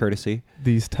courtesy.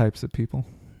 These types of people.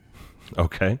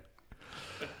 Okay.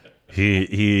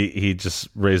 He just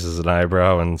raises an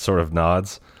eyebrow and sort of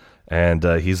nods, and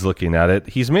he's looking at it.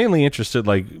 He's mainly interested,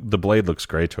 like, the blade looks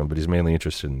great to him, but he's mainly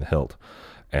interested in the hilt.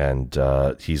 And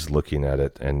he's looking at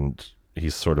it, and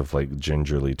he's sort of like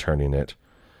gingerly turning it.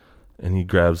 And he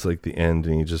grabs like the end,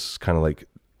 and he just kind of like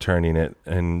turning it,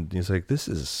 and he's like, this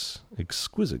is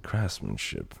exquisite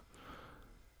craftsmanship.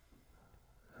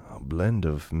 A blend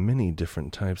of many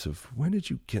different types of, where did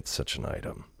you get such an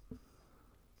item?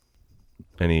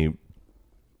 And he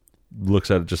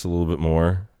looks at it just a little bit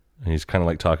more, and he's kind of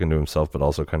like talking to himself, but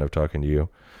also kind of talking to you.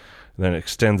 And then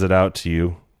extends it out to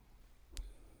you,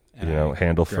 And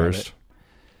handle grab first. it,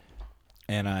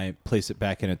 and I place it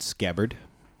back in its scabbard.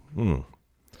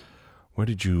 Where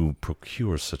did you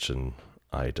procure such an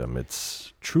item?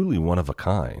 It's truly one of a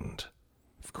kind.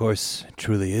 Of course, it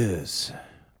truly is.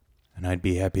 And I'd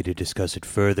be happy to discuss it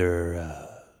further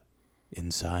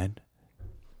inside.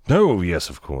 Oh, yes,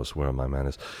 of course. Where are my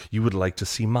manners? You would like to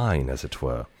see mine, as it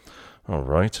were. All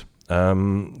right.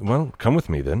 Well, come with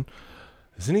me, then.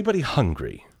 Is anybody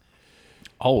hungry?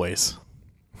 Always.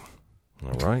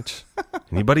 All right.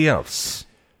 Anybody else?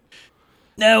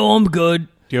 No, I'm good.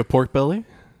 Do you have pork belly?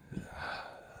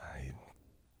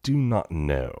 Do not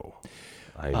know.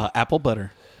 Apple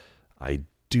butter. I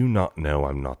do not know.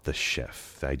 I'm not the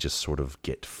chef. I just sort of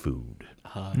get food.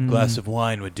 A glass of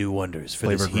wine would do wonders for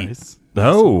this Flavored heat. rice.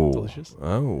 Oh, Delicious.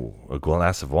 oh, a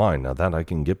glass of wine. Now that I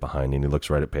can get behind. And he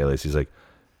looks right at Peleus. He's like,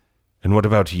 and what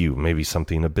about you? Maybe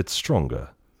something a bit stronger.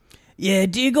 Yeah,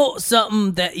 do you got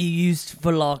something that you used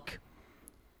for, like,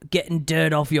 getting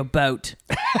dirt off your boat?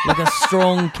 Like a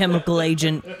strong chemical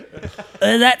agent?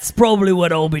 That's probably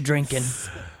what I'll be drinking.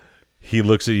 He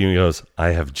looks at you and goes, I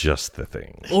have just the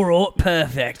thing. All right,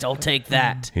 perfect. I'll take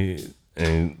that.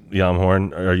 And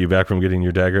Yamhorn, are you back from getting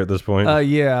your dagger at this point?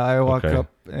 Yeah, I walk Okay. up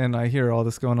and I hear all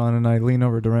this going on, and I lean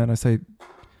over to Ren. I say,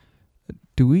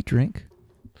 do we drink?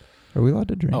 Are we allowed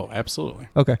to drink? Oh, absolutely.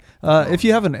 Okay. If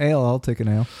you have an ale, I'll take an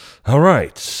ale. All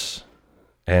right.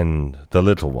 And the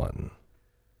little one.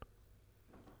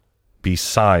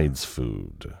 Besides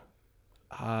food.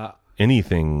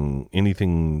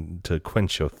 Anything to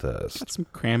quench your thirst. Got some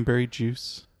cranberry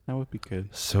juice. That would be good.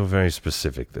 So very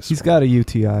specific this He's one. got a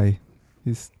UTI.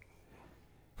 He's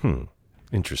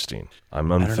Interesting. I'm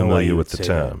don't know why unfamiliar you with would the say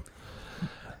term.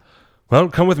 Well,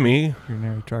 come with me.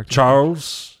 urinary tract.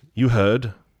 Charles, you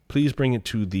heard. Please bring it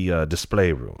to the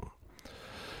display room.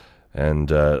 And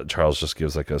Charles just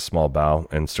gives like a small bow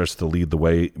and starts to lead the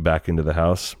way back into the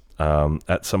house.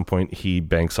 At some point, he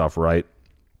banks off right,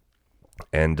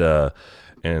 and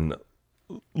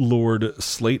Lord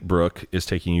Slatebrook is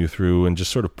taking you through and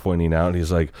just sort of pointing out.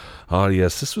 He's like, "Oh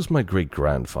yes, this was my great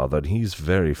grandfather, and he's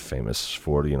very famous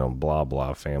for blah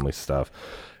blah family stuff."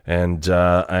 And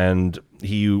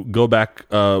you go back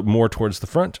more towards the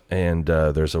front, and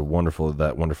there's that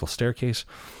wonderful staircase.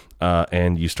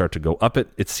 and you start to go up it.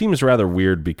 It seems rather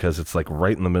weird because it's like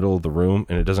right in the middle of the room,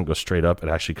 and it doesn't go straight up. It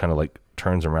actually kind of like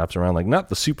turns and wraps around, like not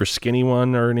the super skinny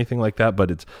one or anything like that,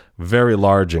 but it's very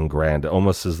large and grand,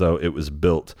 almost as though it was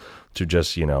built to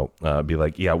just, be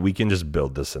like, yeah, we can just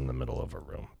build this in the middle of a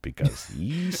room because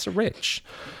he's rich.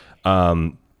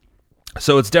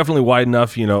 So it's definitely wide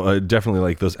enough, definitely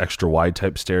like those extra wide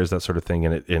type stairs, that sort of thing.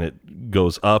 And it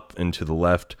goes up and to the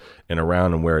left and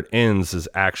around, and where it ends is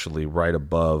actually right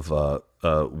above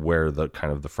where the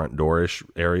kind of the front door-ish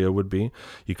area would be.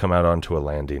 You come out onto a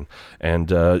landing,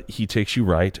 and he takes you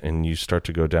right, and you start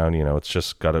to go down. It's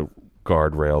just got a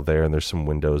guardrail there, and there's some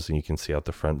windows, and you can see out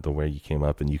the front the way you came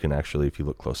up, and you can actually, if you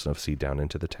look close enough, see down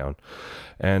into the town.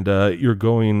 And you're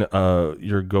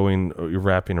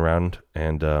wrapping around,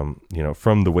 and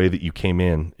from the way that you came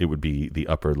in, it would be the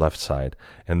upper left side,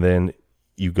 and then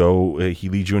you go. He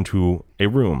leads you into a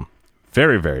room,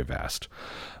 very, very vast.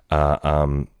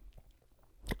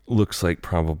 Looks like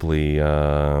probably.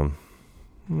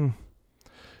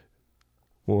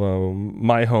 Well,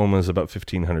 my home is about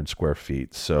 1,500 square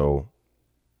feet, so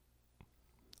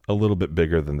a little bit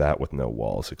bigger than that with no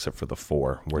walls, except for the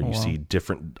 4, where you see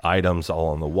different items all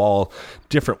on the wall,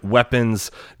 different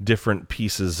weapons, different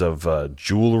pieces of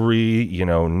jewelry,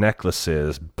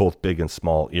 necklaces, both big and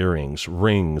small, earrings,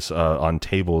 rings on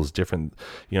tables, different,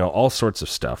 all sorts of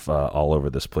stuff all over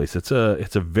this place. It's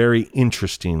a very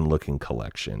interesting looking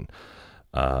collection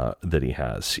that he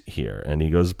has here. And he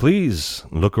goes, please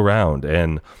look around.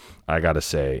 And I got to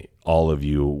say, all of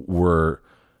you were,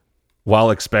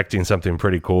 while expecting something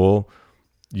pretty cool,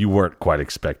 you weren't quite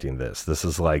expecting this. This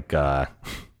is like the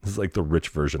rich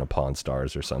version of Pawn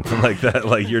Stars or something like that.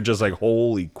 Like, you're just like,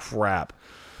 holy crap.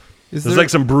 It's like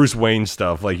some Bruce Wayne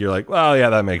stuff. Like, you're like, well, yeah,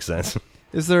 that makes sense.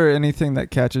 Is there anything that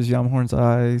catches Yamhorn's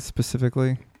eye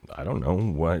specifically? I don't know.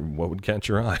 What would catch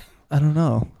your eye? I don't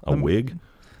know. A wig?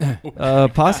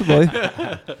 Possibly.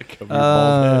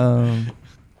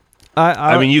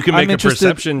 I mean, you can make a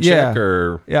perception check,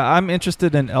 or I'm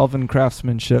interested in elven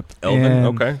craftsmanship.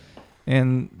 Okay,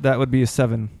 and that would be a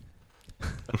 7.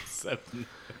 7.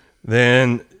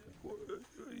 Then,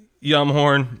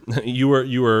 Yamhorn,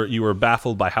 you were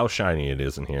baffled by how shiny it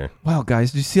is in here. Wow,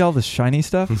 guys, do you see all this shiny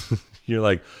stuff? You're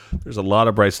like, there's a lot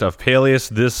of bright stuff. Peleus,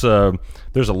 there's a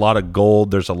lot of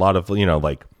gold. There's a lot of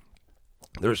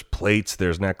there's plates,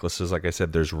 there's necklaces, like I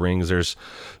said, there's rings, there's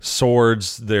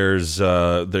swords, there's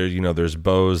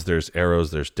bows, there's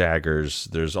arrows, there's daggers,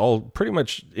 there's all pretty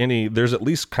much there's at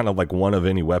least kind of like one of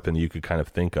any weapon you could kind of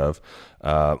think of.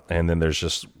 And then there's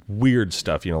just weird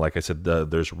stuff, like I said,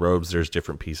 there's robes, there's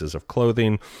different pieces of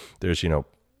clothing, there's,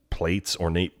 plates,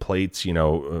 ornate plates,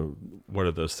 what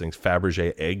are those things?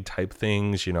 Fabergé egg type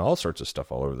things, all sorts of stuff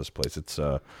all over this place. It's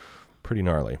pretty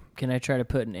gnarly. Can I try to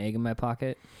put an egg in my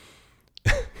pocket?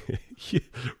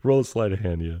 Roll a sleight of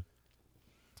hand, yeah.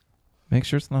 Make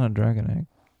sure it's not a dragon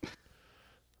egg.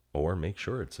 Or make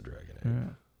sure it's a dragon egg.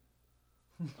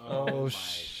 Yeah. Oh,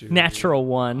 shoot. Natural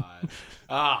 1.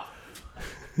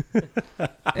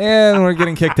 And we're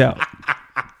getting kicked out.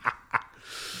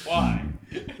 Why?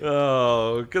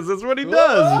 Oh, because that's what he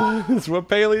does. That's what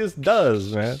Peleus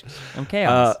does, man. I'm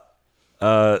chaos.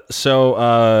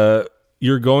 So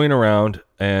you're going around,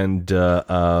 and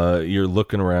you're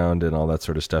looking around and all that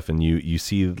sort of stuff, and you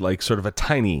see like sort of a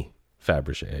tiny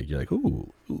Fabergé egg. You're like,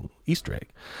 ooh, Easter egg.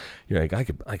 You're like, I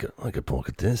could look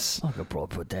at this. I could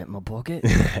probably put that in my pocket.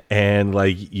 And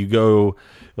like you go,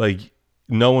 like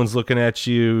no one's looking at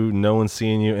you, no one's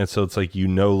seeing you, and so it's like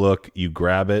look, you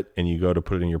grab it and you go to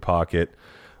put it in your pocket,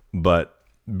 but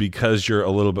because you're a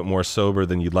little bit more sober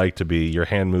than you'd like to be, your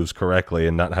hand moves correctly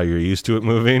and not how you're used to it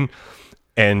moving.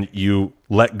 And you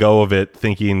let go of it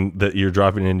thinking that you're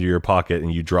dropping it into your pocket,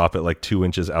 and you drop it like 2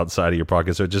 inches outside of your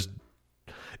pocket. So just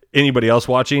anybody else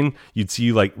watching, you'd see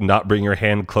you like not bring your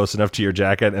hand close enough to your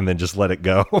jacket and then just let it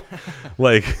go.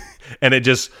 And it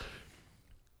just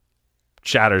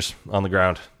shatters on the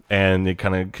ground. And it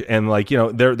kind of, and like,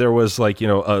 there was like,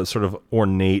 a sort of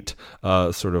ornate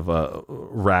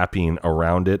wrapping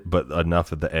around it, but enough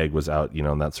that the egg was out,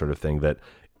 and that sort of thing that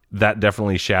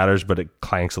definitely shatters, but it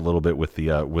clanks a little bit with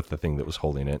the thing that was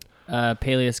holding it.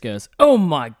 Peleus goes, oh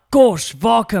my gosh,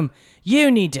 Varkum,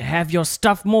 you need to have your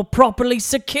stuff more properly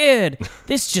secured.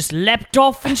 This just leapt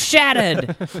off and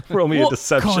shattered. Roll me a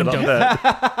deception on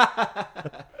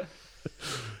that.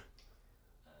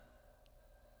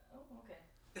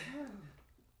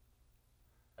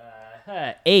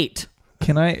 8.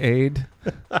 Can I aid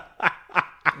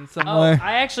in some way?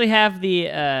 I actually have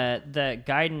the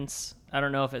guidance. I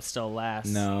don't know if it still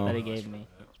lasts. No. That he gave me.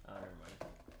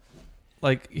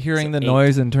 Like hearing So the 8.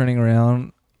 noise and turning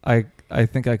around, I I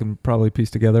think I can probably piece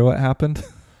together what happened.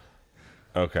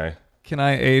 Okay. Can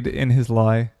I aid in his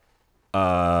lie?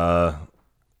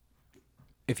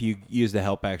 If you use the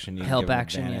help action, you can Help give him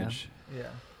action, yeah. advantage. Yeah.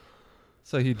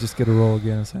 So he'd just get a roll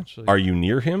again, essentially. Are you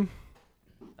near him?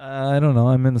 I don't know.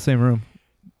 I'm in the same room.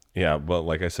 Yeah, well,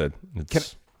 like I said,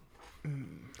 it's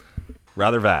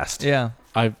rather vast. Yeah.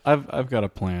 I've got a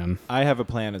plan. I have a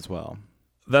plan as well.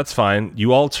 That's fine.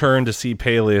 You all turn to see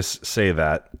Peleus say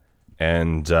that,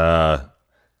 and Lord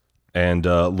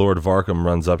Varkum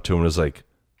runs up to him and is like,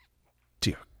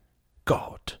 "Dear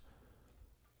God.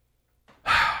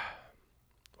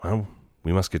 Well,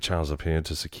 we must get Charles up here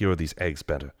to secure these eggs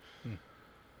better.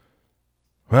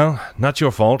 Well, not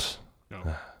your fault.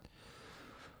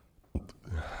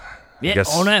 Yeah. guess-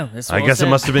 Oh no. That's what I guess it said.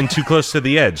 must have been too close to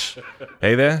the edge.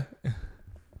 Hey there?"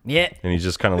 Yeah. And he's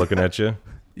just kind of looking at you.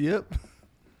 Yep.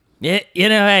 Yeah. You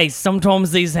know, hey,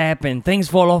 sometimes these happen. Things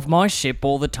fall off my ship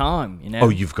all the time. You know. Oh,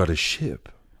 you've got a ship.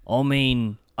 I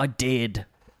mean, I did.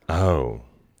 Oh.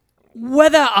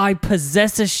 Whether I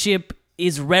possess a ship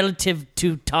is relative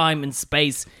to time and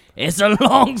space. It's a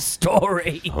long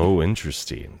story. Oh,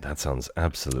 interesting. That sounds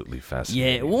absolutely Yeah,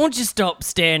 fascinating. won't you stop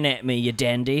staring at me, you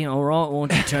dandy? All right,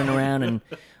 won't you turn around and...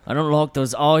 I don't like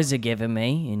those eyes you're giving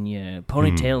me, and your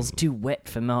ponytail's too wet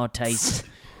for my taste.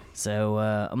 So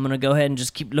I'm going to go ahead and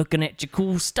just keep looking at your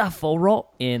cool stuff, all right?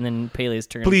 And then Peleus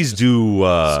turns Please do.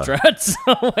 struts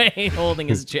away, holding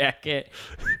his jacket.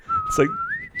 It's like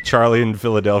Charlie in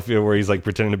Philadelphia where he's like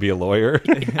pretending to be a lawyer.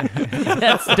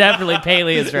 That's definitely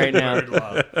Peleus right now.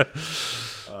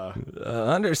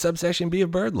 Under subsection B of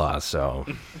bird law, so.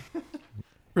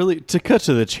 Really, to cut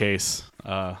to the chase,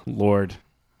 Lord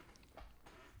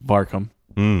Varkum,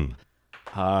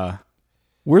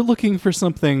 we're looking for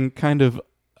something kind of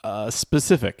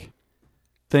specific.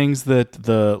 Things that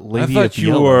the I Lady thought of you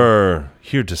Yellow... were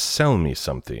here to sell me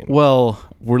something. Well,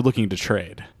 we're looking to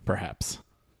trade, perhaps.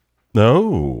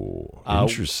 Oh,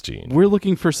 interesting. We're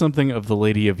looking for something of the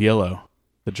Lady of Yellow,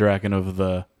 the dragon of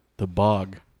the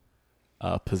bog,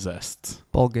 possessed.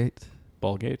 Ballgate.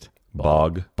 Ballgate?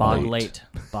 Bog. Bog late. late.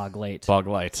 Bog late. Bog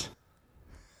light.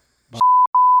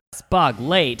 Bog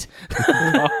late.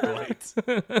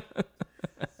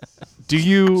 Do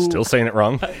you... Still saying it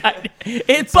wrong.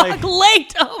 It's bog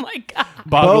late. Oh my god.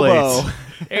 Bog Bobo. late.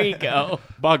 There you go.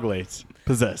 Bog late.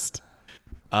 Possessed.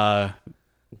 The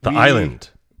island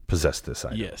possessed this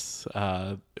item. Yes,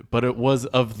 but it was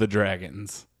of the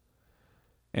dragons.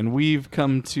 And we've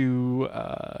come to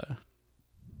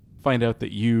find out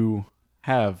that you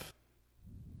have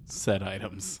said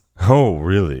items. Oh,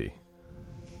 really?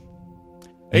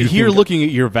 You Here, think- looking at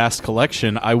your vast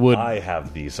collection, I would... I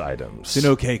have these items. It's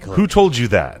an okay collection. Who told you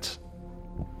that?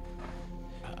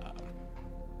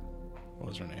 What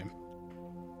was her name?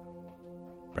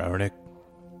 Browernick?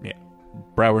 Yeah.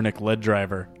 Browernick Lead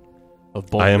Driver of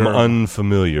Bulgur. I am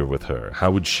unfamiliar with her.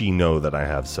 How would she know that I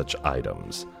have such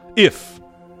items? If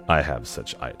I have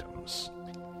such items.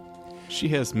 She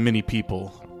has many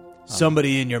people.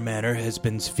 Somebody in your manor has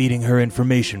been feeding her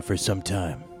information for some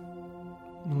time.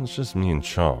 Well, it's just me and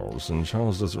Charles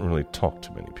doesn't really talk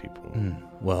to many people.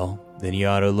 Well, then you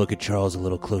ought to look at Charles a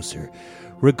little closer.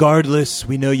 Regardless,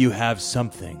 we know you have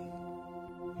something.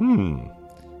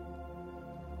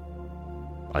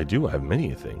 I do have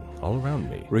many a thing all around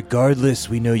me. Regardless,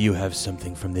 we know you have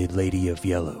something from the Lady of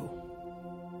Yellow.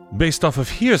 Based off of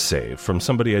hearsay from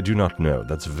somebody I do not know.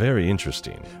 That's very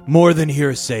interesting. More than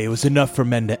hearsay, it was enough for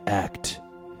men to act.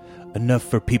 Enough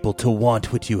for people to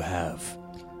want what you have.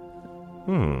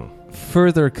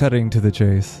 Further cutting to the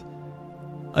chase,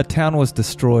 a town was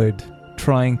destroyed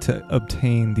trying to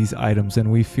obtain these items, and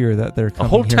we fear that they're A coming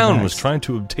whole here town next. was trying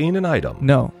to obtain an item.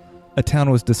 No, a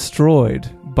town was destroyed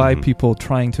by people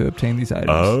trying to obtain these items.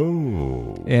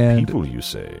 Oh, And- people, you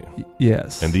say.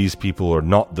 Yes. And these people are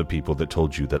not the people that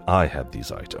told you that I have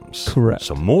these items. Correct.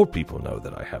 So more people know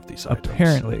that I have these items.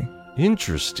 Apparently.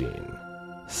 Interesting.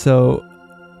 So,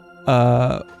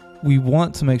 we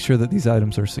want to make sure that these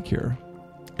items are secure.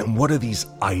 And what are these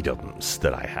items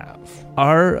that I have?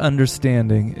 Our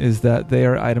understanding is that they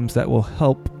are items that will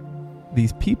help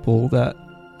these people that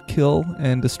kill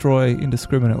and destroy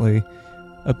indiscriminately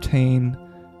obtain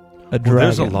a dragon. Well,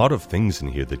 there's a lot of things in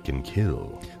here that can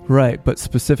kill. Right, but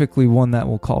specifically one that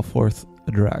will call forth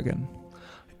a dragon.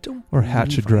 Don't Or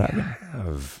hatch a believe I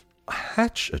dragon.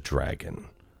 Hatch a dragon?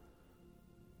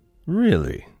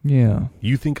 Really? Yeah,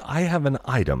 You think I have an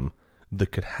item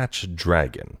that could hatch a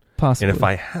dragon? possibly. And if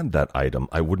I had that item,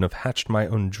 I wouldn't have hatched my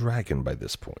own dragon by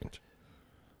this point.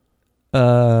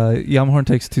 Yamhorn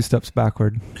takes 2 steps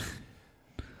backward.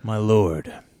 My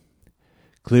lord,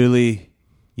 clearly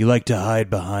You like to hide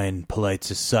behind polite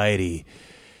society.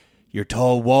 Your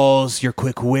tall walls, your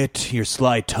quick wit, your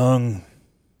sly tongue.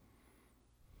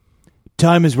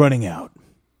 Time is running out.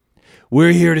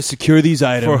 We're here to secure these For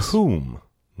items. whom?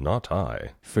 Not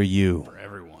I. For you. For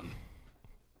everyone.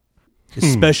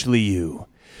 Especially you.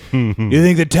 You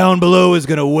think the town below is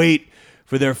going to wait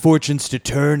for their fortunes to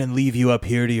turn and leave you up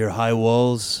here to your high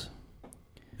walls?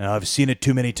 Now, I've seen it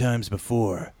too many times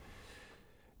before.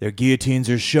 Their guillotines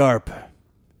are sharp.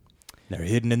 They're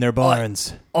hidden in their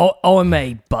barns. I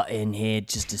may butt in here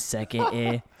just a second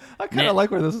here. I kind of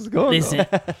like where this is going. Listen,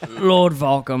 Lord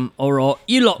Volcom, all right,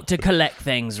 you like to collect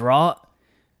things, right?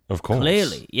 Of course.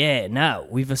 Clearly, yeah. Now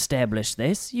we've established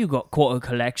this. You got quite a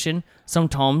collection.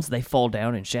 Sometimes they fall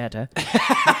down and shatter.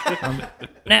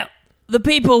 Now, the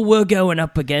people we're going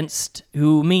up against,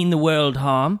 who mean the world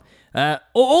harm, are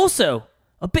also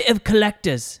a bit of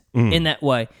collectors in that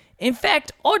way. In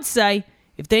fact, I'd say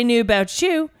if they knew about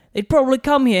you, they'd probably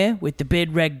come here with the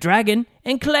big red dragon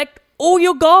and collect all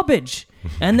your garbage,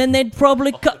 and then they'd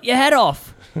probably cut your head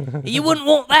off. You wouldn't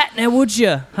want that now, would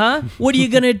you? Huh? What are you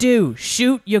going to do?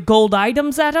 Shoot your gold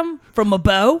items at them from a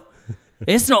bow?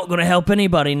 It's not going to help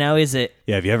anybody now, is it?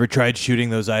 Yeah, have you ever tried shooting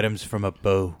those items from a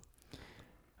bow?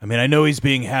 I mean, I know he's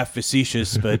being half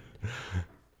facetious, but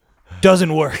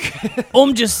doesn't work.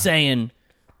 I'm just saying,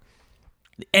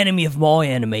 the enemy of my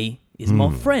enemy is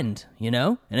my friend, you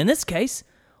know? And in this case,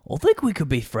 I think we could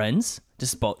be friends,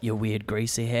 despite your weird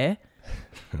greasy hair.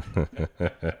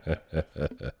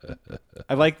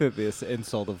 I like this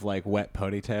insult of like wet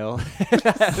ponytail.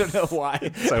 I don't know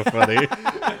why. So funny.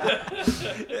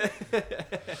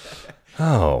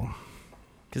 Oh.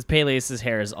 Because Peleus'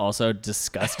 hair is also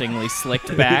disgustingly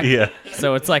slicked back. Yeah.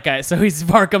 So it's like,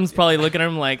 Varkam's probably looking at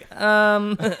him like,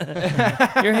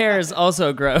 your hair is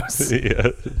also gross. Yeah.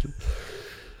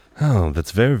 Oh,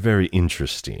 that's very, very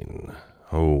interesting.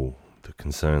 Oh, the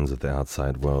concerns of the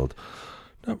outside world.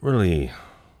 Not really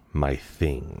my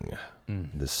thing.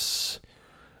 This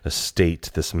estate,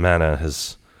 this manor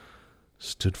has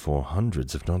stood for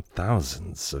hundreds, if not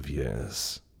thousands of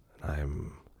years.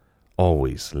 I'm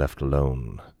always left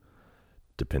alone,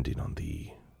 depending on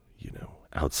the,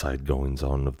 outside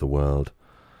goings-on of the world.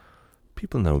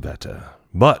 People know better.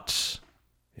 But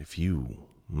if you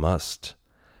must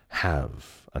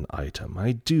have an item,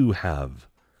 I do have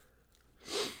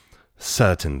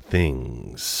certain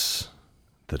things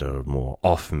that are more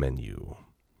off menu.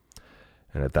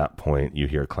 And at that point, you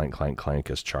hear clank, clank, clank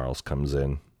as Charles comes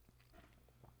in.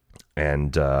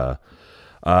 And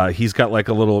he's got like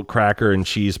a little cracker and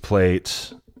cheese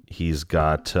plate. He's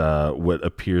got what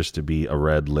appears to be a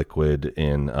red liquid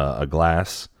in a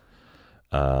glass.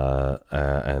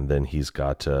 And then he's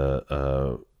got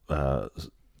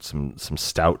some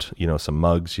stout, some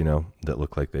mugs, that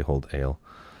look like they hold ale.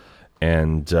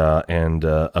 And a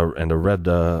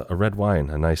red wine,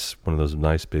 one of those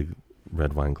nice big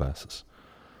red wine glasses.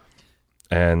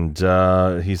 And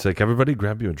he's like, everybody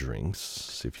grab your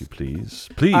drinks, if you please.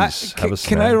 Please, have a snack.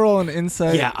 Can I roll an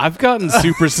insight? Yeah, I've gotten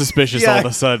super suspicious all of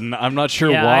a sudden. I'm not sure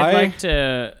Yeah, why. I'd like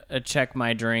to check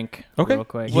my drink real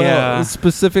quick. Well, Yeah.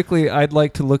 specifically, I'd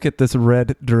like to look at this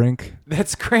red drink.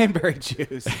 That's cranberry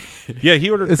juice. Yeah, he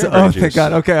ordered Is, cranberry oh, juice. thank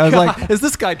God. Okay, I was like, is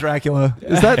this guy Dracula?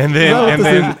 Is that And is that what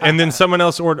then this is? and then someone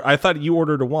else ordered. I thought you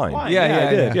ordered a wine. Yeah,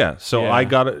 I did. Yeah, so Yeah. I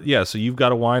got it. Yeah, so you've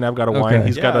got a wine. I've got a wine. Okay.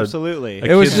 He's got a. absolutely. a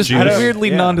It was kid's just juice. weirdly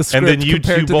Yeah. nondescript. And then you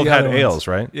compared two to both the had other ones. ales,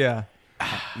 right? Yeah.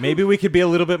 Maybe we could be a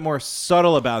little bit more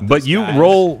subtle about this. But you guy.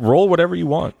 roll whatever you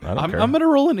want. I don't I'm care. gonna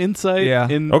roll an insight Yeah.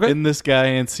 in this guy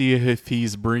and see if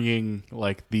he's bringing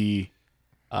like the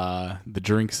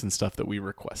drinks and stuff that we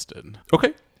requested.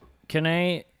 Okay. Can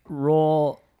I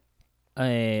roll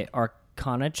a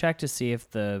Arcana check to see if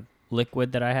the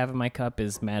liquid that I have in my cup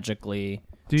is magically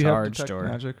Do you have charged detect or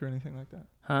magic or anything like that?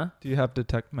 huh? Do you have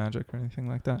detect magic or anything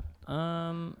like that?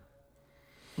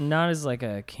 Not as like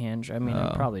a cantrip. I mean, I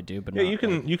Oh. probably do, but Yeah,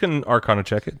 not you can Arcana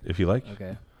check it if you like. Like,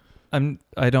 okay. I'm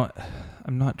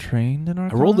not trained in I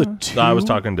Arcana. rolled a 2. I was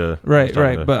talking to Right,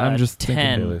 but I'm just 10.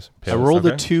 thinking. Peleus. I rolled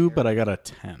okay. a 2, but I got a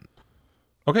 10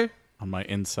 Okay. on my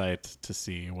insight to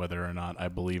see whether or not I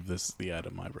believe this is the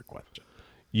item I requested.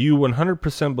 You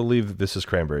 100% believe that this is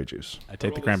cranberry juice. I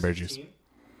take the cranberry juice.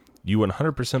 You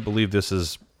 100% believe this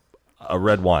is a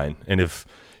red wine. And if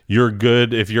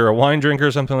you're a wine drinker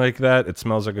or something like that, it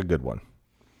smells like a good one.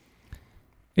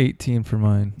 18 for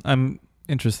mine. I'm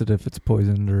interested if it's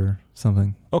poisoned or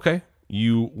something. Okay.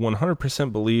 You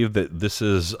 100% believe that this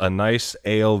is a nice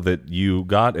ale that you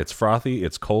got. It's frothy,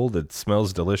 it's cold, it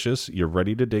smells delicious. You're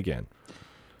ready to dig in.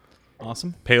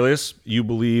 Awesome. Peleus, you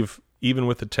believe even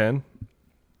with the 10,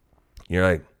 you're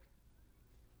like,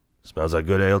 smells like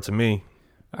good ale to me.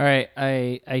 All right,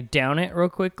 I down it real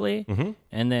quickly, Mm-hmm.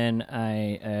 and then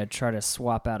I try to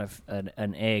swap out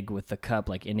an egg with the cup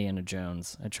like Indiana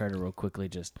Jones. I try to real quickly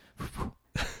just...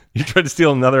 You tried to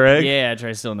steal another egg? Yeah, I try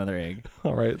to steal another egg.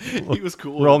 All right. He was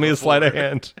cool. Roll me a sleight of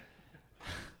hand.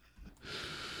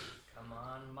 Come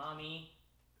on, mommy.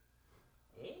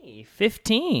 Hey,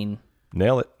 15.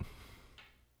 Nail it.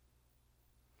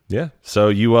 Yeah. So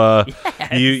you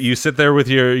you sit there with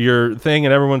your thing,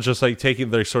 and everyone's just like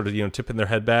they're sort of tipping their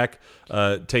head back,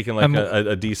 taking like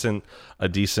a decent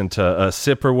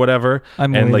sip or whatever,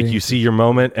 I'm and like waiting. you see your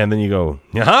moment, and then you go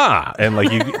yaha, and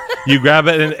like you grab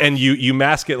it and you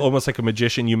mask it almost like a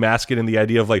magician. You mask it in the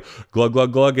idea of like glug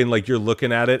glug glug, and like you're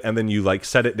looking at it, and then you like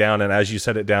set it down, and as you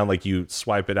set it down, like you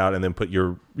swipe it out, and then put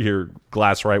your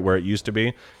glass right where it used to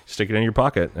be. Stick it in your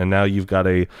pocket, and now you've got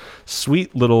a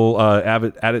sweet little add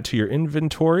it to your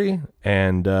inventory,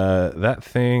 and that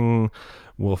thing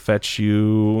will fetch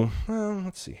you. Well,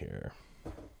 let's see here.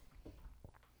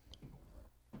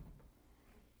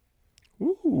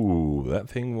 Ooh, that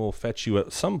thing will fetch you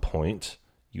at some point.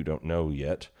 You don't know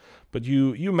yet, but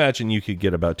you imagine you could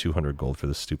get about 200 gold for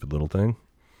this stupid little thing.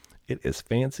 It is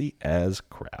fancy as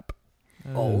crap.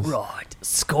 All right,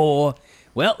 score.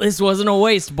 Well, this wasn't a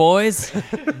waste, boys.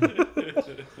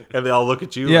 And they all look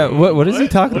at you. Yeah, what is he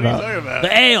talking about?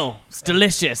 The ale, it's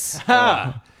delicious.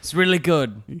 It's really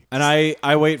good. And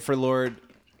I wait for Lord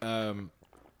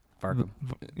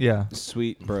Yeah.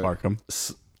 Sweetbrook. Markham.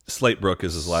 Slatebrook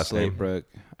is his last name. Slatebrook.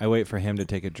 I wait for him to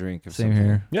take a drink of Same something.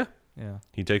 here. Yeah. Yeah.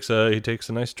 He takes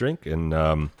a nice drink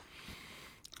and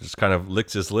just kind of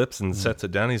licks his lips and sets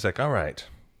it down. He's like, "All right,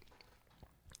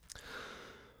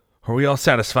 are we all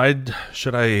satisfied?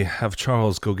 Should I have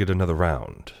Charles go get another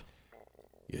round?"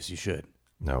 Yes, you should.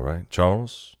 All right,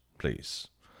 Charles, please.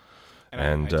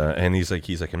 And he's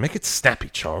like, and make it snappy,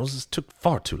 Charles. This took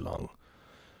far too long.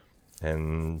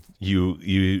 And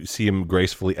you see him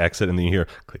gracefully exit, and then you hear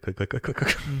click click click click click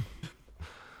click.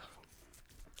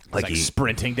 Like he's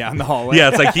sprinting down the hallway. Yeah,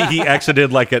 it's like he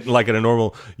exited like at a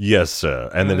normal yes, sir.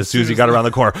 And then as soon as he got around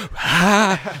the corner,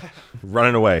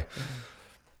 running away.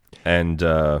 And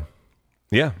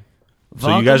yeah.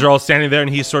 So you guys are all standing there, and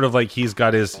he's sort of like he's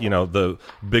got his the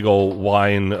big old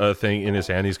wine thing in his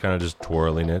hand. He's kind of just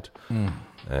twirling it,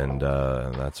 and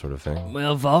that sort of thing.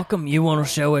 Well, Volcom, you want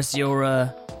to show us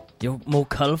your more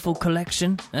colorful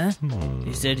collection? Huh?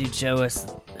 You said you'd show us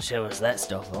that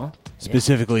stuff, huh?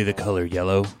 Specifically the color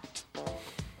yellow.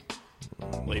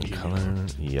 Color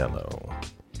yellow.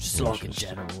 Just like in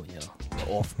general,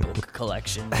 off-book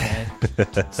collection,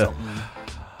 something.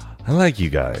 I like you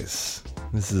guys.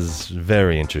 This is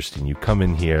very interesting. You come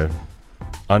in here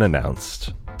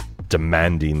unannounced,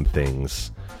 demanding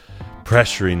things,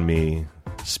 pressuring me,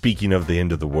 speaking of the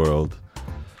end of the world.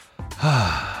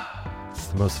 It's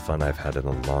the most fun I've had in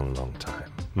a long, long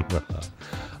time.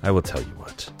 I will tell you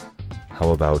what.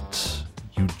 How about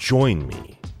you join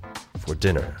me for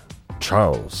dinner?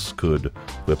 Charles could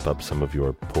whip up some of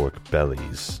your pork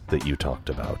bellies that you talked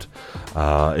about.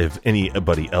 If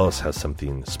anybody else has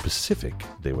something specific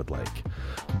they would like.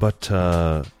 But,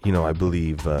 I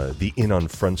believe the Inn on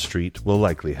Front Street will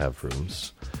likely have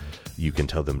rooms. You can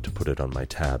tell them to put it on my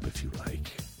tab if you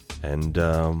like. And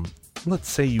let's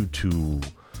say you two...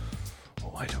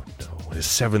 I don't know. Is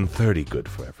 7:30 good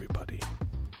for everybody?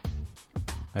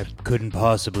 I couldn't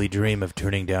possibly dream of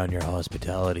turning down your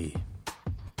hospitality.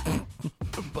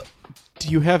 Do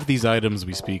you have these items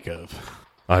we speak of?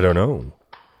 I don't know.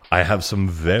 I have some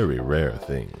very rare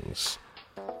things.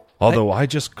 Although I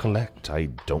just collect, I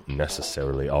don't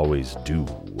necessarily always do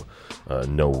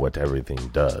know what everything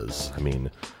does. I mean,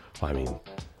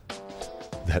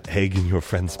 that egg in your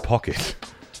friend's pocket.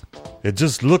 It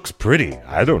just looks pretty.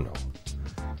 I don't know.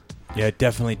 Yeah, it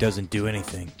definitely doesn't do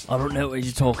anything. I don't know what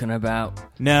you're talking about.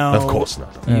 Now, Of course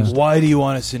not. why do you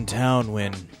want us in town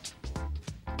when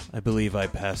I believe I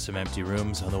passed some empty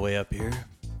rooms on the way up here?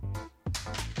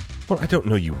 Well, I don't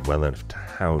know you well enough to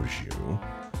house you,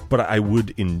 but I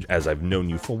would, as I've known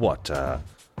you for what?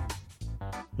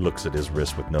 Looks at his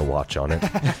wrist with no watch on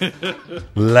it.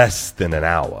 Less than an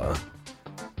hour.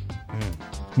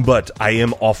 But I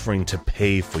am offering to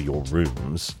pay for your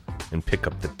rooms and pick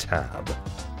up the tab.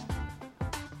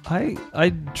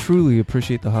 I truly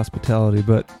appreciate the hospitality,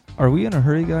 but are we in a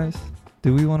hurry, guys?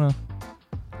 Do we want to...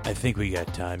 I think we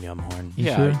got time, Yumhorn. You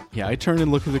Yeah, sure? I turn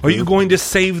and look at the Are group. you going to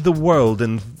save the world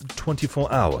in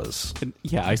 24 hours? And,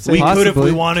 yeah, I say We could if we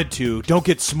Possibly. wanted to. Don't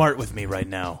get smart with me right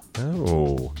now.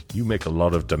 Oh, you make a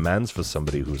lot of demands for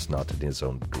somebody who's not in his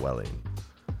own dwelling.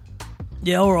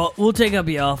 Yeah, all right. We'll take up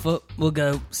your offer. We'll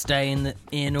go stay in the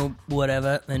inn or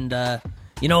whatever, and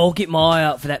I'll keep my eye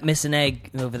out for that missing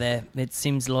egg over there. It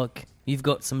seems like you've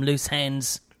got some loose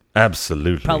hands.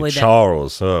 Absolutely. Probably that-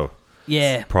 Charles,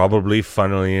 Yeah. probably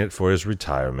funneling it for his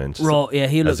retirement. Right, yeah,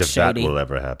 he looks as if shady. that will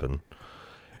ever happen.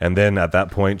 And then at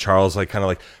that point, Charles kind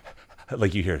of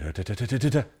like you hear,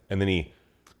 "Da-da-da-da-da-da," and then he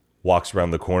walks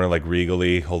around the corner like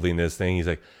regally holding this thing. He's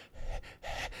like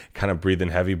kind of breathing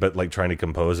heavy, but like trying to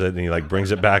compose it, and he like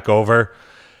brings it back over.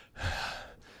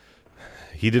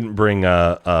 He didn't bring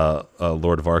Lord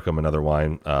of Arkham another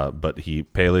wine, but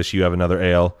Palish, you have another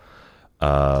ale.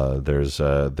 There's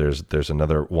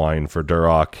another wine for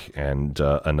Duroc, and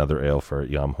another ale for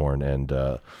Yamhorn,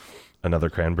 and another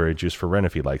cranberry juice for Ren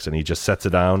if he likes. And he just sets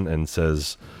it down and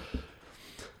says,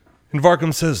 and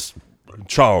Varkham says,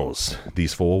 "Charles,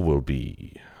 these four will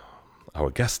be our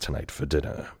guests tonight for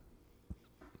dinner.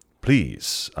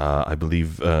 Please, I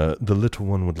believe the little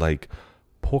one would like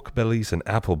pork bellies and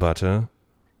apple butter.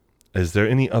 Is there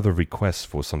any other requests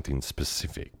for something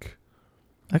specific?"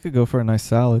 I could go for a nice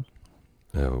salad.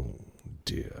 Oh,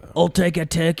 dear. I'll take a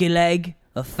turkey leg,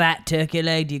 a fat turkey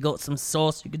leg. Do you got some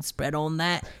sauce you can spread on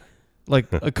that?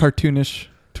 Like a cartoonish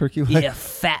turkey leg. Yeah,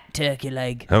 fat turkey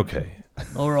leg. Okay.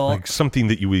 All right. Like something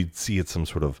that you would see at some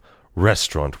sort of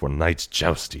restaurant where knights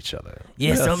joust each other.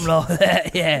 Yeah, something like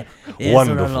that. Yeah. Yeah, that's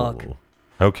what I like. Wonderful.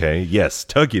 Okay, yes,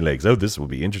 turkey legs. Oh, this will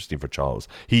be interesting for Charles.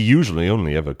 He usually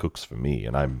only ever cooks for me,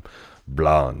 and I'm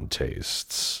bland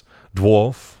tastes.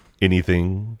 Dwarf,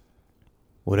 anything?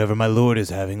 Whatever my lord is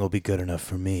having will be good enough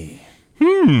for me.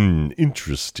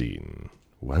 Interesting.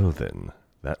 Well then,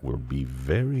 that will be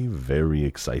very, very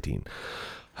exciting.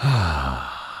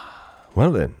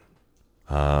 Well then,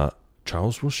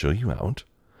 Charles will show you out.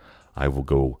 I will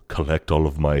go collect all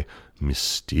of my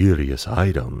mysterious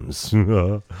items.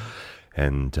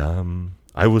 And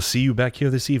I will see you back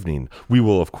here this evening. We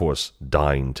will, of course,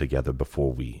 dine together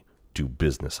before we do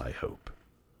business, I hope.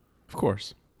 Of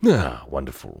course. Ah,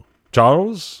 wonderful.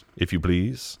 Charles, if you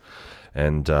please.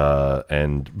 And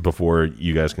before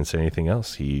you guys can say anything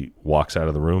else, he walks out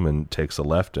of the room and takes a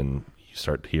left, and you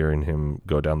start hearing him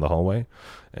go down the hallway,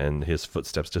 and his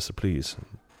footsteps disappear.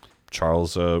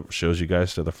 Charles shows you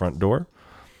guys to the front door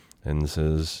and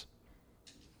says,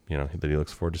 that he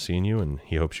looks forward to seeing you, and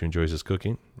he hopes you enjoys his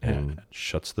cooking, and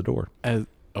shuts the door. As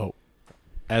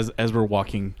we're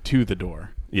walking to the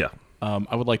door, Yeah.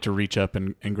 I would like to reach up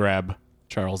and grab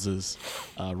Charles's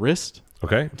wrist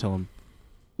Okay. and tell him,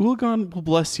 Ulagon will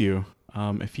bless you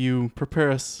if you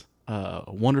prepare us a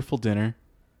wonderful dinner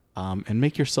and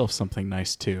make yourself something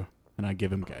nice too. And I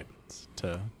give him guidance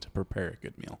to prepare a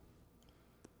good meal.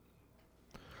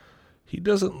 He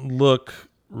doesn't look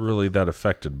really that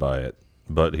affected by it,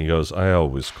 but he goes, "I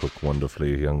always cook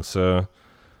wonderfully, young sir,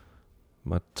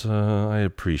 but I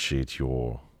appreciate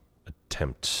your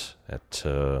attempt at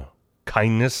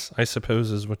kindness, I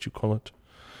suppose is what you call it."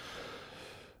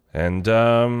 And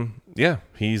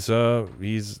he's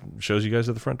shows you guys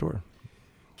at the front door.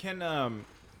 Can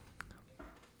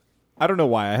I don't know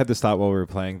why I had this thought while we were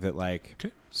playing that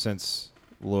since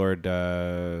Lord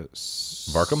Varkham?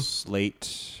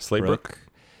 Slatebrook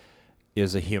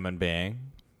is a human being,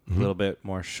 a little bit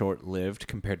more short-lived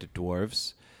compared to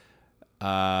dwarves,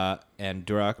 and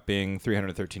Duroc being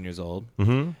 313 years old,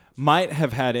 might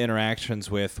have had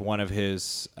interactions with one of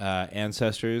his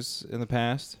ancestors in the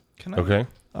past. Okay.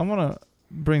 I want to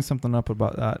bring something up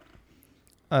about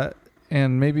that.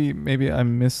 And maybe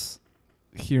I'm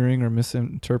mishearing or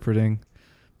misinterpreting,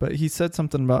 but he said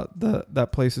something about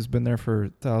that place has been there for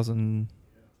 1,000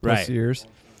 plus years.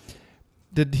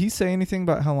 Did he say anything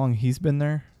about how long he's been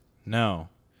there? No,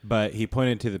 but he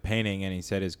pointed to the painting and he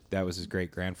said that was his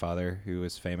great-grandfather who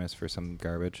was famous for some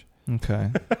garbage. Okay,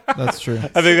 that's true.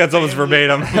 I think that's almost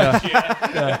verbatim.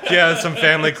 Yeah, some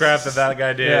family crap that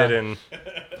guy did, and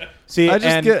See, I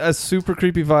just get a super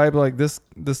creepy vibe like this.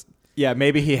 Yeah,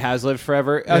 maybe he has lived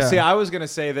forever. Yeah. See, I was going to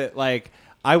say that,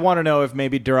 I want to know if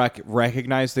maybe Duroc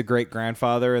recognized the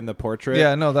great-grandfather in the portrait.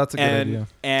 Yeah, no, that's a good idea.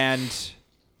 And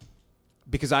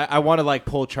because I want to,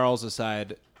 pull Charles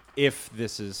aside if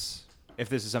this is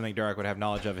something Duroc would have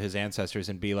knowledge of his ancestors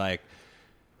and be like,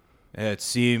 "It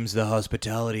seems the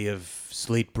hospitality of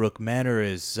Slatebrook Manor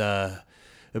is a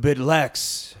bit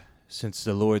lax since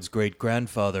the Lord's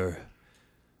great-grandfather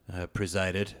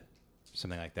presided."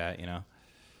 Something like that, and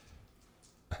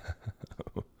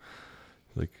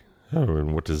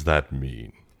what does that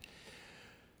mean?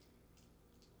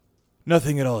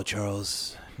 Nothing at all,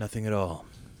 Charles. Nothing at all.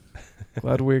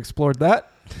 Glad we explored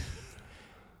that.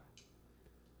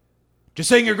 Just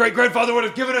saying your great-grandfather would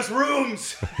have given us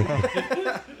rooms.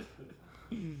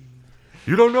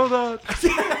 You don't know that.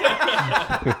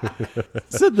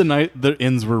 Said the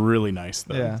inns were really nice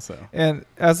though. Yeah. So And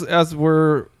as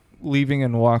we're leaving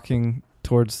and walking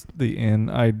towards the inn,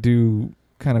 I do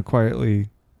kind of quietly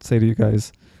say to you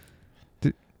guys,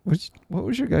 what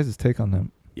was your guys' take on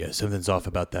them? Yeah, something's off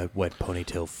about that wet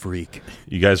ponytail freak.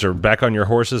 You guys are back on your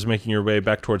horses, making your way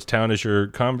back towards town as you're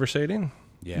conversating?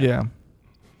 Yeah.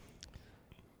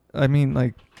 I mean,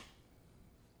 like,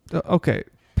 okay,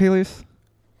 Peleus,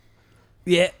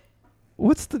 Yeah.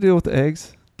 what's the deal with the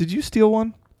eggs? Did you steal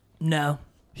one? No.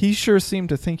 He sure seemed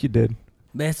to think you did.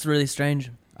 That's really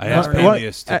strange. I asked What?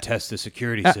 Peleus to test the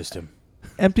security system.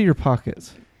 Empty your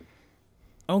pockets.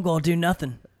 I'm gonna do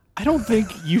nothing. I don't think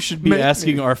you should be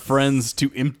asking our friends to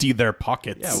empty their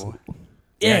pockets.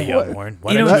 Yeah. young horn.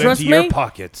 Why You don't don't you trust empty your me?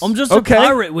 pockets? I'm just Okay. a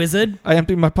pirate wizard. I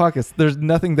emptied my pockets. There's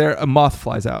nothing there. A moth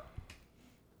flies out.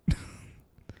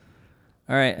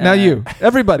 All right. Now you,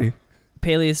 everybody.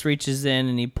 Peleus reaches in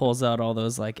and he pulls out all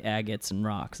those like agates and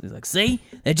rocks. He's like, "See,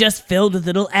 they're just filled with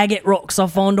little agate rocks I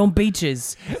found on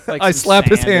beaches. Like I some slap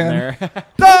his sand in hand.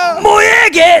 there. More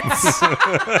agates!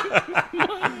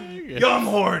 Young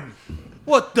horn!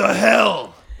 What the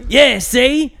hell? Yeah,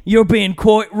 see, you're being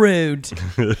quite rude."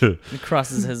 He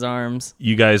crosses his arms.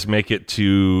 You guys make it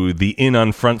to the inn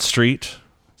on Front Street.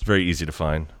 It's very easy to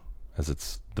find, as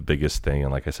it's the biggest thing.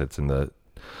 And like I said, it's in the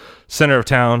center of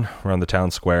town, around the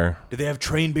town square. Do they have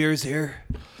train beers here?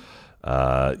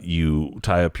 You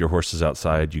tie up your horses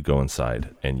outside, you go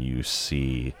inside, and you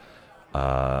see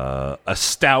a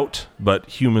stout but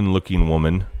human-looking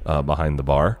woman behind the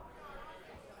bar.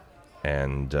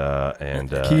 And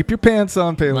Keep your pants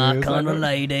on, My Peleus. kind of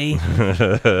lady.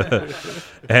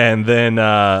 and then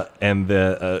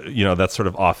that's sort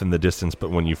of off in the distance. But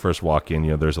when you first walk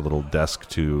in, there's a little desk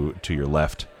to your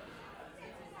left,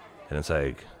 and it's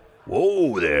like,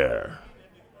 "Whoa there,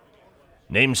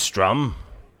 name's Strum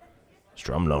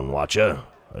Lone Watcher.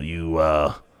 Are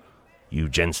you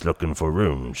gents looking for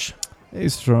rooms?" Hey,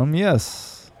 Strum,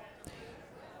 yes.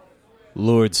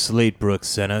 Lord Slatebrook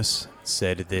sent us.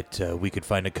 Said that we could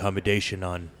find accommodation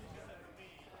on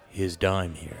his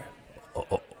dime here.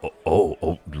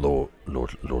 Lord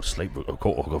Slatebrook,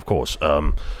 of course.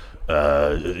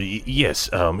 Yes.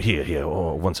 Here.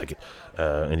 Oh, 1 second.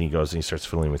 And he goes and he starts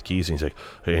filling with keys. And he's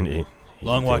like,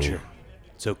 Long Watcher,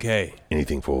 it's okay.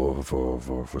 Anything for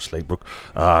Slatebrook?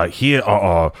 Here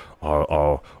are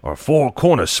our four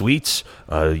corner suites.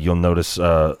 You'll notice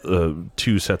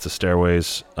 2 sets of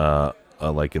stairways.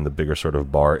 Like in the bigger sort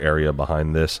of bar area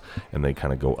behind this, and they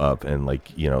kind of go up, and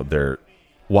they're,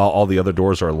 while all the other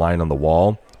doors are aligned on the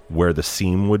wall where the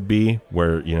seam would be,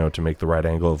 where to make the right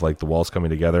angle of like the walls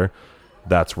coming together,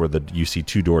 that's where you see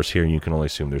 2 doors here, and you can only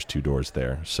assume there's 2 doors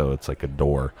there. So it's like a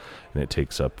door, and it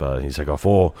takes up. He's like,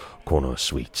 4 corner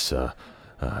suites. The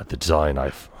design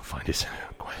I find is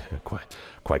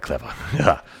quite clever.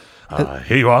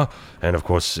 Here you are, and of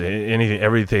course,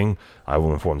 everything I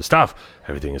will inform the staff.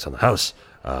 Everything is on the house,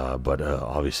 but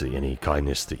obviously, any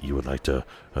kindness that you would like to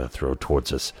throw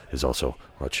towards us is also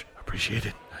much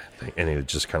appreciated. And he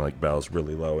just kind of like bows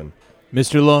really low and,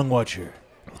 Mr. Longwatcher,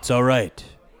 it's all right.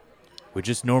 We're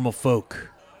just normal folk.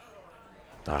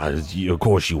 of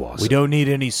course you are. We don't need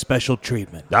any special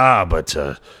treatment. But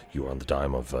you are on the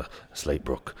dime of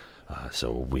Slatebrook,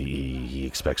 so he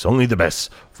expects only the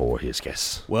best for his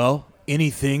guests. Well,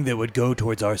 anything that would go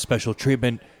towards our special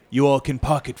treatment, you all can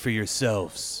pocket for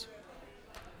yourselves.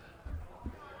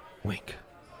 Wink.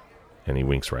 And he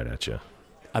winks right at you.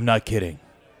 I'm not kidding.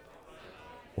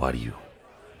 Why do you?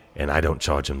 And I don't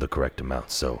charge him the correct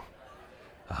amount, so...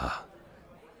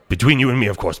 between you and me,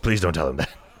 of course, please don't tell him that.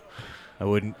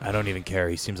 I don't even care.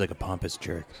 He seems like a pompous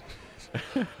jerk.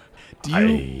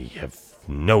 I have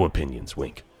no opinions,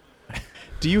 Wink.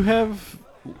 Do you have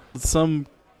some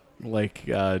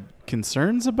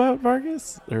concerns about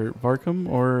Vargas or Varkum,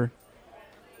 or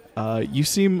you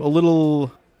seem a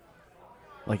little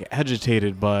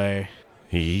agitated by?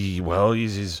 He's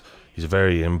a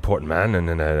very important man,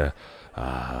 and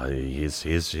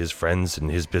his friends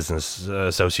and his business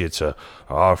associates are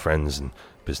our friends and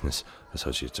business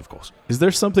associates, of course. Is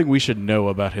there something we should know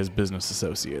about his business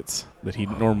associates that he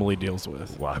normally deals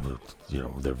with? Well,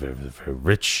 they're very, very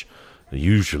rich.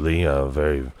 Usually,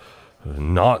 very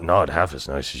not half as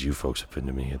nice as you folks have been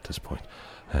to me at this point.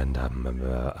 And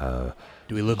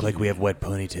do we look like we have wet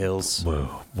ponytails?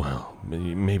 Well,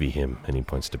 maybe him. And he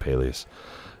points to Peleus.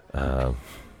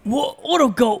 What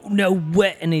don't go no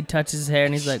wet? And he touches his hair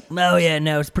and he's like, "Oh yeah,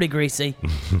 no, it's pretty greasy."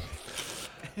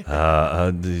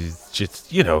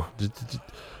 Just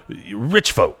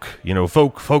rich folk.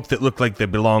 Folk that look like they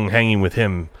belong hanging with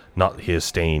him, not here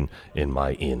staying in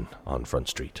my inn on Front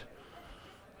Street.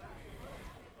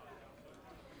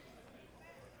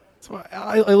 So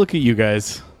I look at you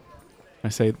guys. I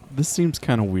say, this seems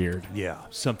kind of weird. Yeah,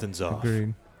 something's off.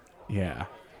 Agreed. Yeah.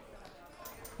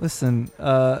 Listen,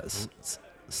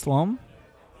 Strum?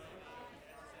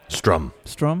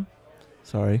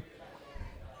 Sorry.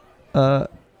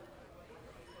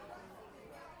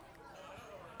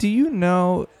 Do you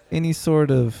know any sort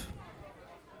of,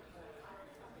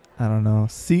 I don't know,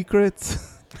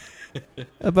 secrets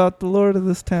about the lord of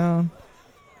this town?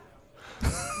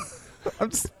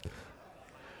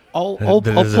 I'll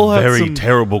That is pull a out very some.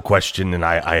 terrible question, and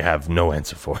I have no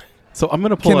answer for it. So I'm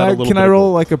gonna pull out a little. Can bit I of roll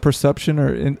gold. like a perception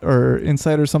or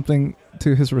insight or something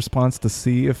to his response to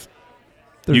see if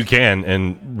You can,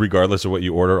 and regardless of what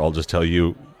you order, I'll just tell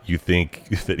you think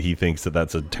that he thinks that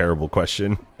that's a terrible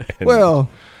question. And well,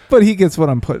 but he gets what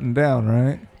I'm putting down,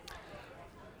 right?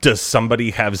 does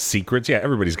somebody have secrets? Yeah,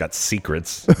 everybody's got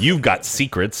secrets. You've got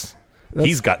secrets.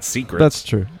 He's got secrets. That's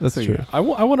true. That's So, true. yeah, I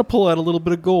want to pull out a little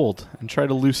bit of gold and try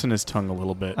to loosen his tongue a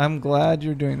little bit. I'm glad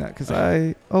you're doing that because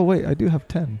I do have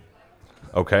 10.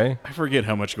 Okay. I forget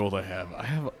how much gold I have. I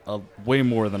have way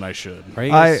more than I should. Why are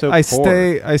you guys so I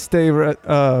poor? stay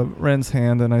Ren's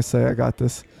hand and I say I got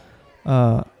this,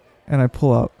 and I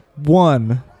pull out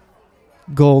 1